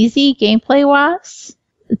easy gameplay wise.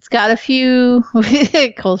 It's got a few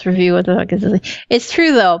Cole's review. What the fuck is this? It's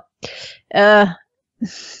true though.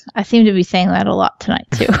 I seem to be saying that a lot tonight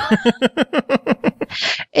too.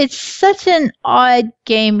 It's such an odd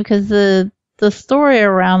game because the story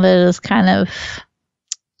around it is kind of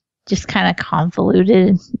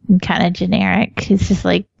convoluted and kind of generic. It's just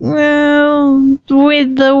like, well, we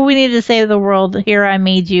need to save the world. Here, I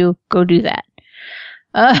made you. Go do that.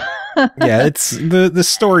 Yeah, it's the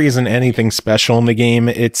story isn't anything special in the game.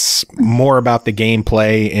 It's more about the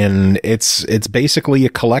gameplay, and it's basically a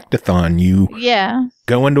collect-a-thon. You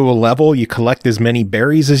go into a level, you collect as many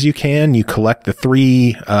berries as you can. You collect the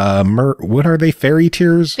 3 what are they? Fairy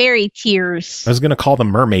tears? Fairy tears. I was gonna call them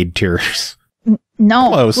mermaid tears. No.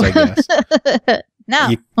 Close, I guess. No.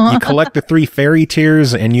 You collect the 3 fairy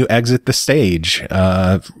tears and you exit the stage.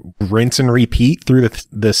 Rinse and repeat through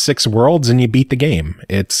the 6 worlds and you beat the game.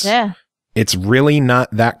 It's really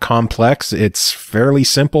not that complex. It's fairly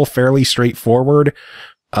simple, fairly straightforward.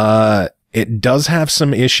 It does have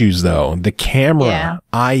some issues though. The camera,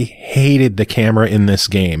 I hated the camera in this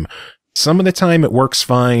game. Some of the time it works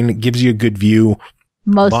fine, gives you a good view.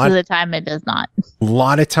 Most of the time it does not. A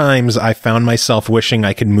lot of times I found myself wishing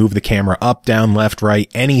I could move the camera up, down, left, right,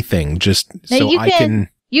 anything, just now so I can...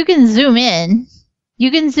 You can zoom in. You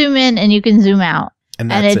can zoom in and you can zoom out.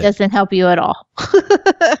 And it doesn't help you at all.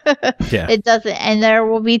 Yeah. It doesn't. And there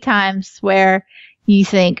will be times where you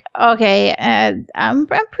think, okay, I'm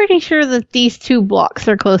pretty sure that these 2 blocks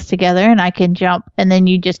are close together and I can jump, and then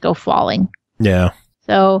you just go falling. Yeah.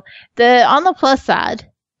 So on the plus side,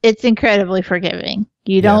 it's incredibly forgiving.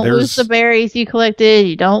 You don't lose the berries you collected.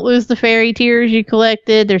 You don't lose the fairy tears you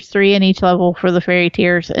collected. There's 3 in each level for the fairy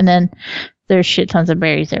tears, and then there's shit tons of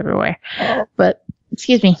berries everywhere. But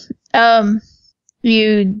excuse me,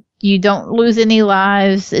 you don't lose any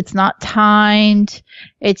lives. It's not timed.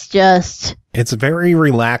 It's very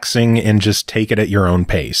relaxing and just take it at your own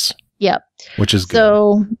pace. Yep, which is good.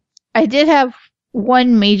 So I did have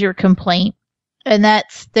one major complaint, and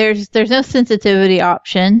that's there's no sensitivity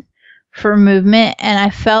option for movement, and I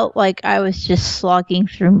felt like I was just slogging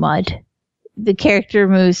through mud. The character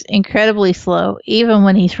moves incredibly slow, even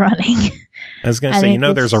when he's running. I was going to say,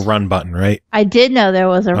 there's a run button, right? I did know there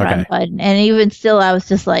was a run button, and even still, I was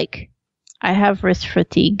just like, I have wrist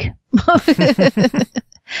fatigue.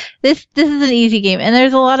 This is an easy game, and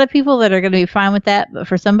there's a lot of people that are going to be fine with that, but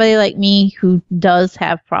for somebody like me who does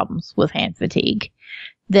have problems with hand fatigue,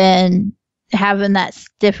 then having that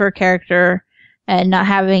stiffer character and not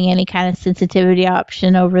having any kind of sensitivity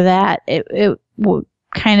option over that, it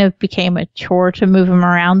kind of became a chore to move him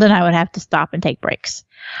around, and I would have to stop and take breaks.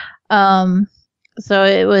 So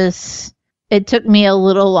it took me a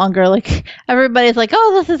little longer. Like, everybody's like,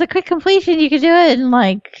 oh, this is a quick completion. You can do it in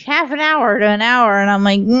like half an hour to an hour. And I'm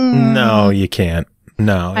like, no, you can't.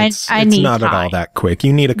 No, it's not at all that quick.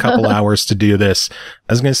 You need a couple hours to do this.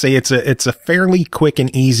 I was going to say it's a fairly quick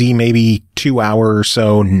and easy, maybe 2 hour or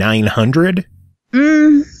so, 900.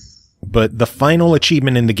 But the final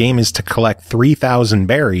achievement in the game is to collect 3,000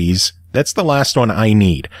 berries. That's the last one I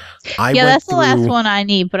need. That's the last one I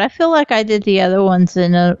need, but I feel like I did the other ones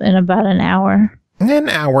in about an hour. An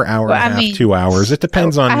hour and a half, 2 hours. It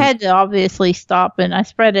depends on... I had to obviously stop, and I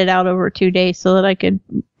spread it out over 2 days so that I could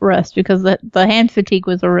rest, because the hand fatigue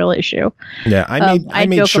was a real issue. Yeah, I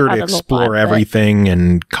made sure to explore everything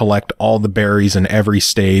and collect all the berries in every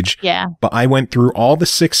stage. Yeah. But I went through all the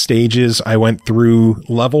 6 stages. I went through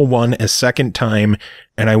level 1 a second time,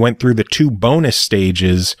 and I went through the 2 bonus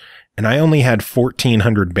stages, and I only had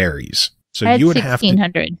 1,400 berries. So I had you would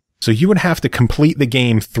 1,600. So you would have to complete the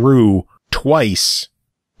game through twice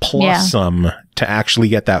plus some to actually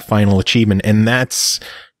get that final achievement. And that's,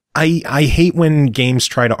 I hate when games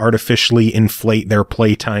try to artificially inflate their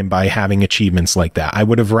playtime by having achievements like that. I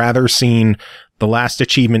would have rather seen the last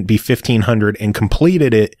achievement be 1,500 and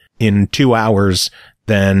completed it in 2 hours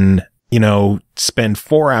than, spend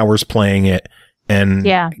 4 hours playing it and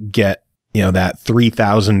get, that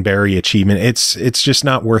 3,000 berry achievement. It's just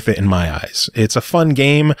not worth it in my eyes. It's a fun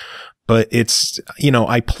game, but it's,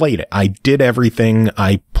 I played it. I did everything.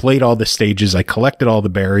 I played all the stages. I collected all the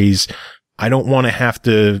berries. I don't want to have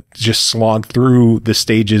to just slog through the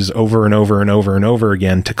stages over and over and over and over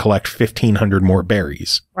again to collect 1,500 more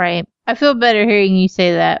berries. Right. I feel better hearing you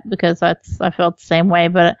say that, because I felt the same way,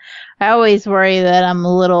 but I always worry that I'm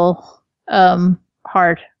a little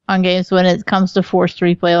hard on games when it comes to forced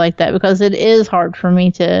replay like that, because it is hard for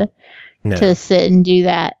me to sit and do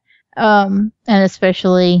that. And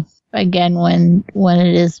especially again when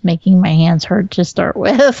it is making my hands hurt to start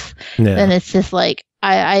with, then it's just like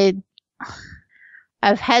I've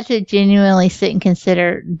had to genuinely sit and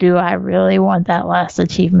consider, do I really want that last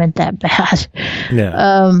achievement that bad?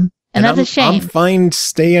 Yeah. And that's a shame. I'm fine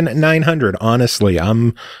staying at 900. Honestly,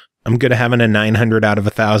 I'm good at having a 900 out of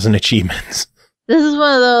 1,000 achievements. This is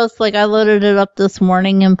one of those, like, I loaded it up this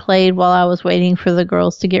morning and played while I was waiting for the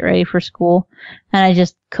girls to get ready for school. And I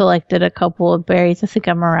just collected a couple of berries. I think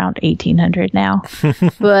I'm around 1,800 now.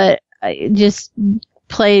 But I just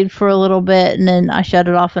played for a little bit, and then I shut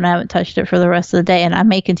it off, and I haven't touched it for the rest of the day. And I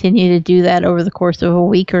may continue to do that over the course of a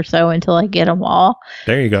week or so until I get them all.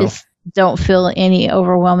 There you go. Just don't feel any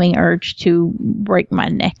overwhelming urge to break my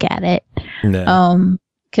neck at it. No.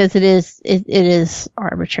 Because it is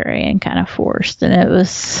arbitrary and kind of forced. And it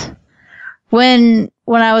was when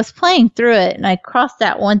I was playing through it and I crossed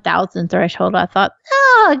that 1,000 threshold, I thought,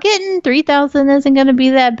 getting 3,000 isn't going to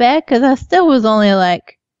be that bad, because I still was only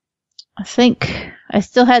like, I think I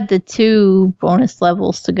still had the 2 bonus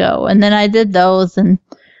levels to go. And then I did those, and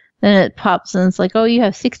then it pops and it's like, oh, you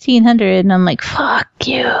have 1,600. And I'm like, fuck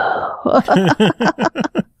you. But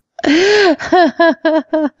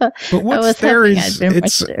what's there is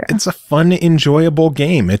it's a fun, enjoyable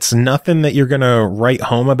game. It's nothing that you're gonna write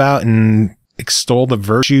home about and extol the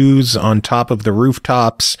virtues on top of the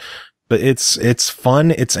rooftops, but it's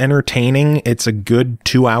fun, it's entertaining, it's a good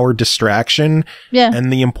 2 hour distraction. Yeah.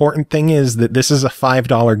 And the important thing is that this is a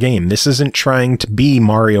 $5 game. This isn't trying to be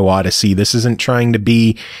Mario Odyssey. This isn't trying to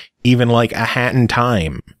be even like A Hat in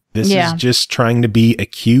Time. This is just trying to be a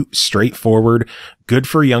cute, straightforward, good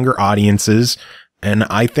for younger audiences. And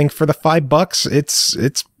I think for the $5,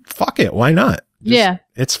 it's fuck it. Why not?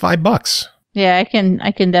 It's $5. Yeah, I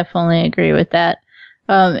can definitely agree with that.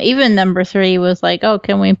 Even number 3 was like, oh,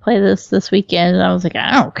 can we play this weekend? And I was like,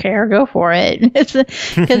 I don't care. Go for it.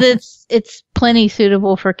 Because it's plenty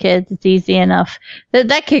suitable for kids. It's easy enough.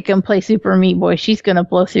 That kid can play Super Meat Boy. She's going to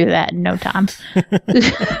blow through that in no time.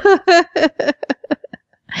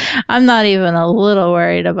 I'm not even a little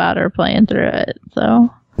worried about her playing through it. So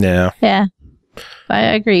yeah, I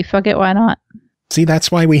agree. Fuck it, why not? See, that's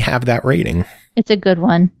why we have that rating. It's a good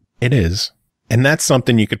one. It is, and that's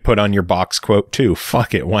something you could put on your box quote too.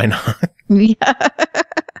 Fuck it, why not? Yeah.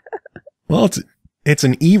 Well, it's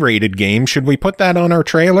an E-rated game. Should we put that on our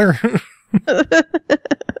trailer?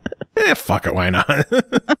 Fuck it, why not?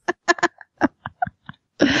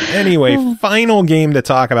 Anyway, final game to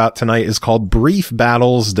talk about tonight is called Brief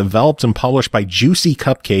Battles, developed and published by Juicy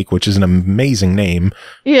Cupcake, which is an amazing name.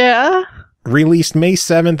 Yeah. Released May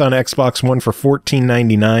 7th on Xbox One for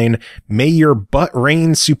 $14.99. May your butt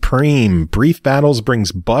reign supreme. Brief Battles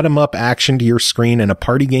brings bottom-up action to your screen in a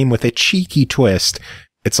party game with a cheeky twist.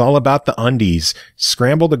 It's all about the undies.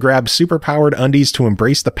 Scramble to grab superpowered undies to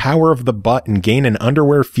embrace the power of the butt and gain an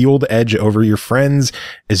underwear-fueled edge over your friends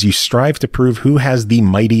as you strive to prove who has the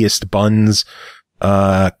mightiest buns.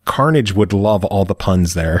 Carnage would love all the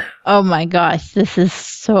puns there. Oh my gosh, this is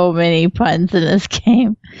so many puns in this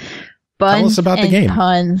game. Buns Tell us about the game.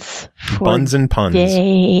 Puns. Buns and puns.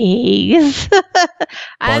 Days.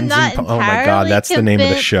 I'm Buns not and oh my god, that's the name of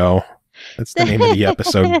the show. That's the name of the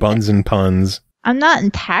episode. Buns and puns. I'm not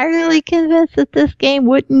entirely convinced that this game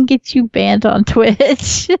wouldn't get you banned on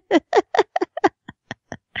Twitch.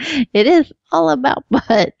 It is all about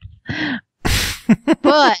butts.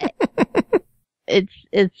 But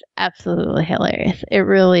it's absolutely hilarious. It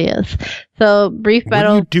really is. So, Brief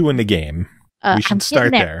Battle. What do you do in the game? We should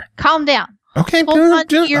start there. Calm down. Okay,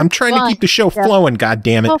 I'm trying to keep the show flowing,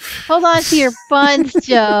 goddammit. Hold on to your buns,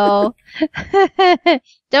 Joe.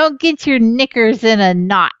 Don't get your knickers in a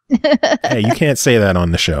knot. Hey, you can't say that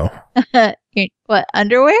on the show. What,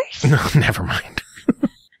 underwear? No, never mind.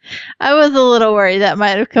 I was a little worried that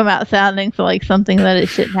might have come out sounding like something that it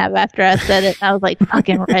shouldn't have after I said it. I was like,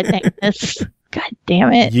 fucking redneckness. God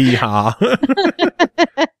damn it.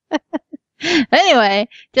 Yeehaw. Anyway,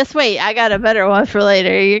 just wait. I got a better one for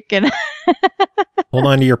later. You can hold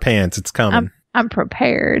on to your pants. It's coming. I'm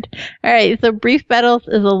prepared. All right. So Brief Battles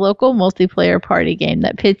is a local multiplayer party game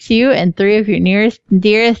that pits you and three of your nearest and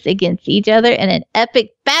dearest against each other in an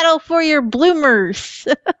epic battle for your bloomers.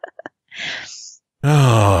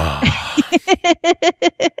 Oh.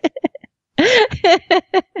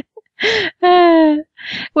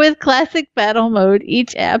 With classic battle mode,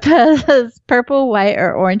 each app has purple, white,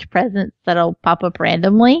 or orange presents that'll pop up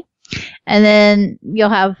randomly. And then you'll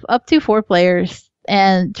have up to 4 players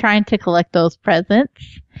and trying to collect those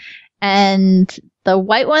presents. And the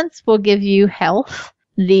white ones will give you health.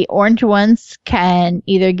 The orange ones can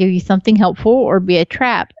either give you something helpful or be a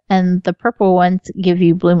trap. And the purple ones give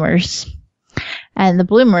you bloomers. And the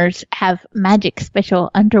bloomers have magic special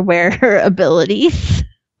underwear abilities.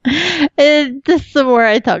 And just the more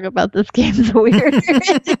I talk about this game, the weirder.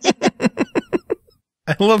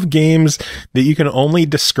 I love games that you can only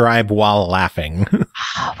describe while laughing.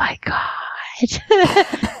 Oh my god.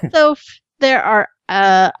 So there are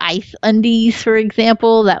ice undies, for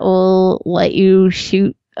example, that will let you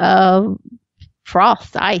shoot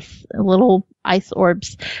frost, ice, little ice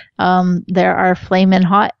orbs. There are flamin'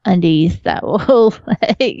 hot undies that will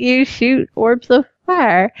let you shoot orbs of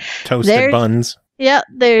fire. Toasted buns. Yep,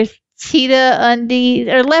 there's cheetah undies,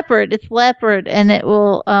 or leopard. It's leopard, and it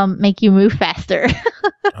will make you move faster.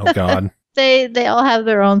 Oh god. They all have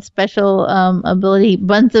their own special ability.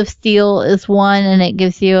 Buns of Steel is one, and it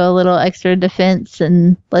gives you a little extra defense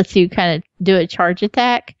and lets you kind of do a charge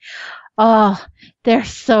attack. Oh, they're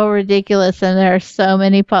so ridiculous, and there are so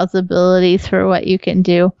many possibilities for what you can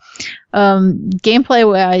do. Gameplay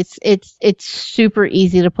wise, it's super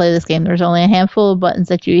easy to play this game. There's only a handful of buttons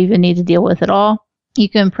that you even need to deal with at all. You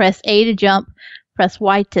can press A to jump, press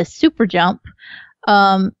Y to super jump.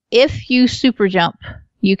 If you super jump,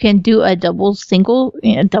 you can do a double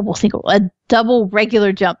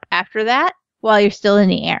regular jump after that while you're still in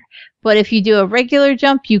the air. But if you do a regular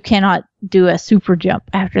jump, you cannot do a super jump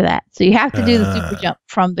after that. So you have to do the super jump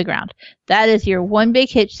from the ground. That is your one big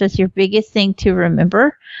hitch. That's your biggest thing to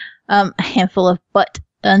remember. A handful of butt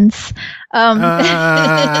guns. Why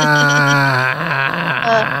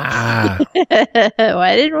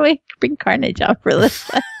didn't we bring Carnage up for this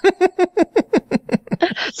one?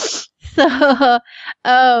 So,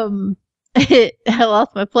 I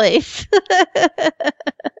lost my place.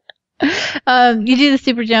 You do the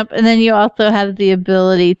super jump, and then you also have the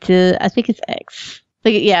ability to, I think it's X.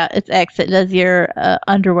 It's X. It does your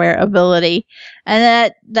underwear ability,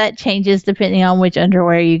 and that changes depending on which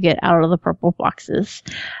underwear you get out of the purple boxes.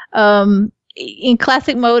 In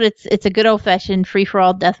classic mode, it's a good old fashioned free for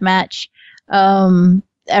all deathmatch.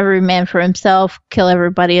 Every man for himself, kill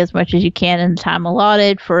everybody as much as you can in the time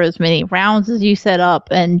allotted for as many rounds as you set up,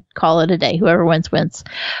 and call it a day. Whoever wins.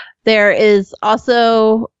 There is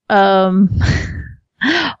also Hold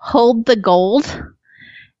the Gold,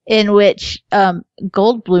 in which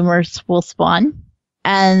gold bloomers will spawn,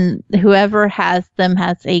 and whoever has them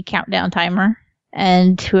has a countdown timer,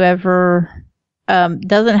 and whoever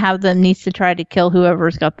doesn't have them needs to try to kill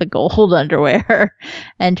whoever's got the gold underwear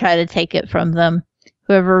and try to take it from them.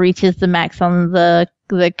 Whoever reaches the max on the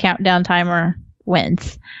countdown timer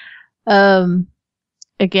wins.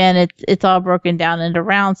 again, it's all broken down into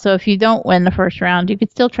rounds. So if you don't win the first round, you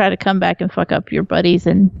could still try to come back and fuck up your buddies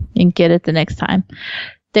and get it the next time.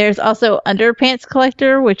 There's also Underpants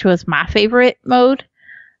Collector, which was my favorite mode,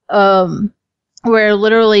 where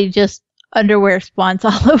literally just underwear spawns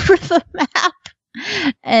all over the map.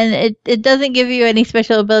 And it doesn't give you any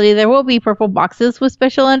special ability. There will be purple boxes with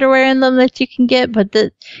special underwear in them that you can get, but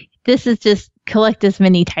this is just collect as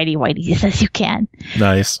many tidy whities as you can.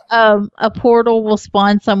 Nice. A portal will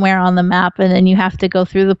spawn somewhere on the map, and then you have to go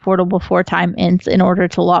through the portal before time ends in order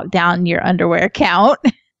to lock down your underwear count.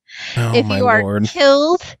 Oh, if you are Lord.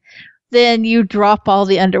 killed, then you drop all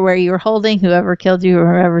the underwear you were holding. Whoever killed you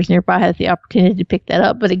or whoever's nearby has the opportunity to pick that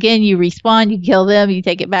up. But again, you respawn, you kill them, you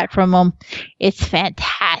take it back from them. It's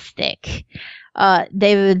fantastic.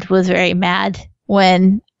 David was very mad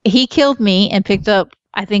when he killed me and picked up,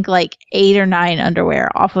 I think, like 8 or 9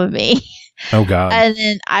 underwear off of me. Oh, God. And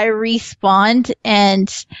then I respawned,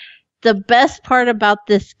 and the best part about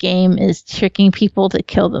this game is tricking people to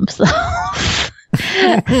kill themselves.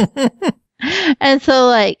 And so,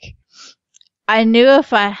 like, I knew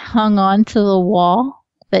if I hung on to the wall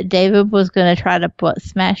that David was going to try to butt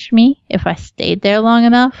smash me if I stayed there long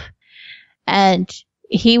enough. And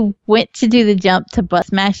he went to do the jump to butt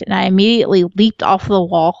smash, and I immediately leaped off the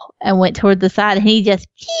wall and went toward the side, and he just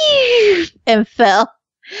and fell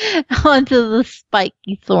onto the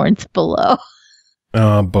spiky thorns below.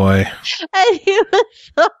 Oh, boy. And he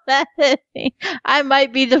was so mad at me. I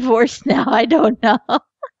might be divorced now. I don't know.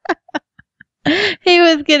 He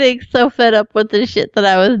was getting so fed up with the shit that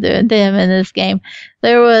I was doing to him in this game.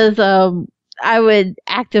 There was, I would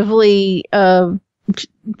actively,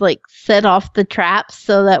 like, set off the traps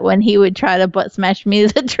so that when he would try to butt smash me,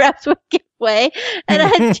 the traps would give way, and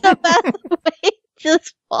I'd jump out of the way and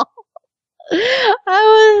just fall.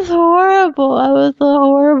 I was horrible. I was a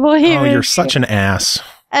horrible human. Oh, you're such an ass.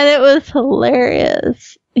 And it was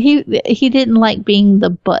hilarious. He didn't like being the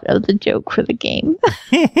butt of the joke for the game.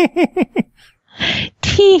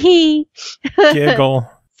 Tee. Giggle.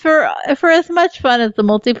 For as much fun as the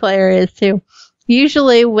multiplayer is too,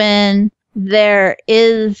 usually when there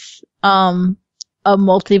is a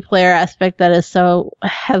multiplayer aspect that is so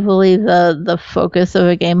heavily the focus of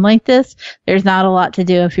a game like this, there's not a lot to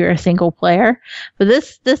do if you're a single player. But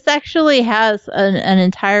this actually has an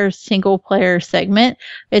entire single player segment.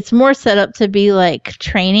 It's more set up to be like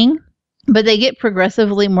training, but they get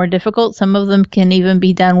progressively more difficult. Some of them can even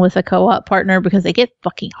be done with a co-op partner because they get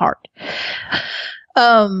fucking hard.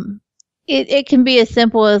 It can be as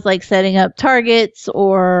simple as like setting up targets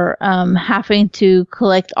or having to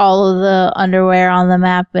collect all of the underwear on the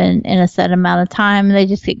map in a set amount of time. They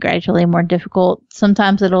just get gradually more difficult.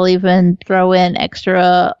 Sometimes it'll even throw in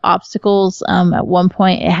extra obstacles. At one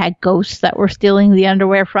point, it had ghosts that were stealing the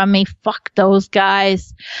underwear from me. Fuck those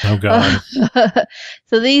guys. Oh, God.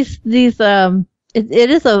 So it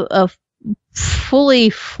is a fully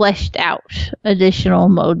fleshed out additional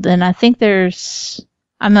mode. And I think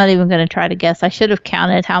I'm not even going to try to guess. I should have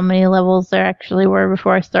counted how many levels there actually were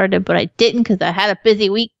before I started, but I didn't because I had a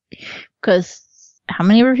busy week. Because how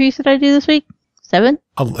many reviews did I do this week? 7?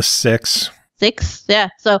 6. 6? Yeah.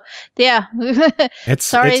 So, yeah.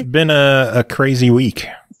 It's been a crazy week.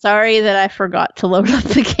 Sorry that I forgot to load up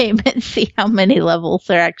the game and see how many levels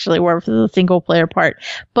there actually were for the single player part.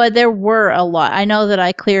 But there were a lot. I know that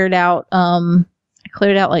I cleared out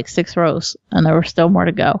like 6 rows, and there were still more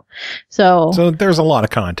to go. So there's a lot of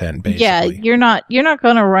content, basically. Yeah, you're not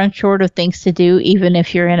going to run short of things to do, even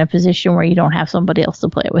if you're in a position where you don't have somebody else to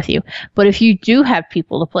play it with you. But if you do have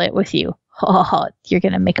people to play it with you, you're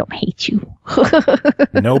going to make them hate you.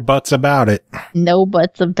 No buts about it. No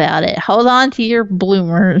buts about it. Hold on to your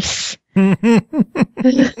bloomers.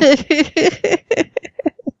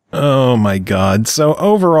 Oh my God. So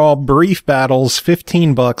overall, brief battles,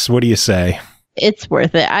 $15. What do you say? It's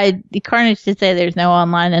worth it. Carnage did say there's no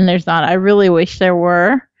online, and there's not. I really wish there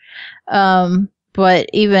were. But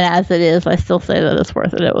even as it is, I still say that it's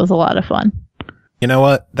worth it. It was a lot of fun. You know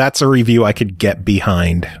what? That's a review I could get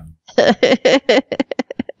behind.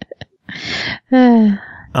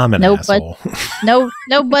 I'm an asshole. No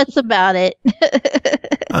buts about it.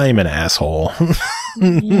 I'm an asshole.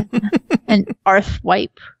 Yeah. An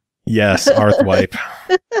Arthwipe. Yes, Arthwipe.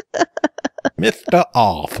 Mr.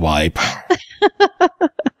 Arthwipe.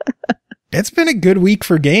 It's been a good week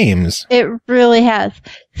for games. It really has.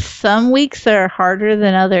 Some weeks are harder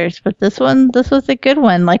than others, but this was a good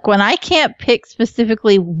one. Like when I can't pick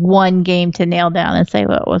specifically one game to nail down and say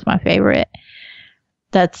what was my favorite,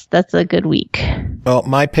 that's a good week. Well,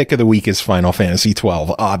 my pick of the week is Final Fantasy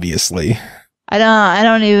XII, obviously. I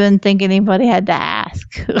don't even think anybody had to ask.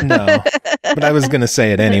 ask. No, but I was going to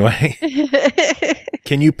say it anyway.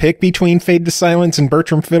 Can you pick between Fade to Silence and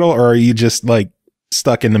Bertram Fiddle, or are you just like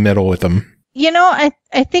stuck in the middle with them? You know,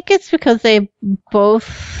 I think it's because they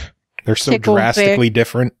both... They're so drastically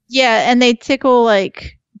different. Yeah, and they tickle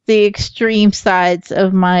like the extreme sides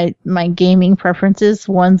of my gaming preferences.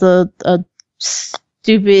 One's a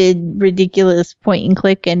stupid, ridiculous point and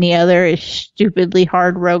click, and the other is stupidly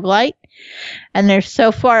hard roguelite. And they're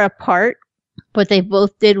so far apart, but they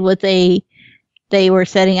both did what they were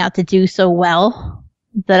setting out to do so well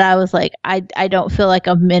that I was like, I don't feel like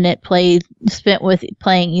a minute spent with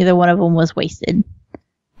playing either one of them was wasted.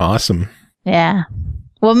 Awesome. Yeah.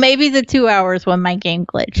 Well, maybe the 2 hours when my game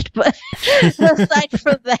glitched, but aside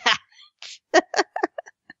from that.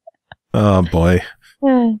 Oh boy.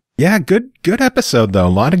 Yeah, good episode though. A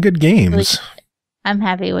lot of good games. I'm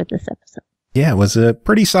happy with this episode. Yeah, it was a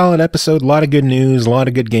pretty solid episode. A lot of good news, a lot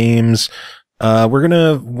of good games. We're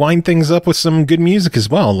gonna wind things up with some good music as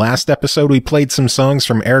well. Last episode, we played some songs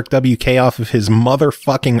from Eric W.K. off of his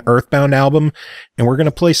motherfucking Earthbound album, and we're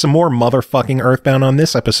gonna play some more motherfucking Earthbound on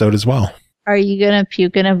this episode as well. Are you gonna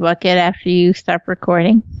puke in a bucket after you stop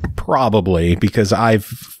recording? Probably, because I've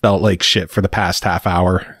felt like shit for the past half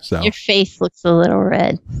hour. So your face looks a little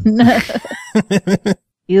red.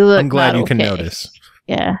 You look. I'm glad you okay. can notice.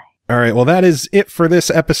 Yeah. All right. Well, that is it for this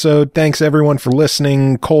episode. Thanks everyone for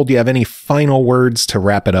listening. Cole, do you have any final words to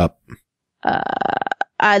wrap it up?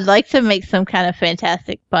 I'd like to make some kind of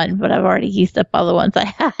fantastic pun, but I've already used up all the ones I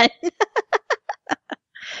had.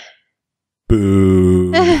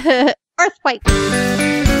 Boo. Earthquake.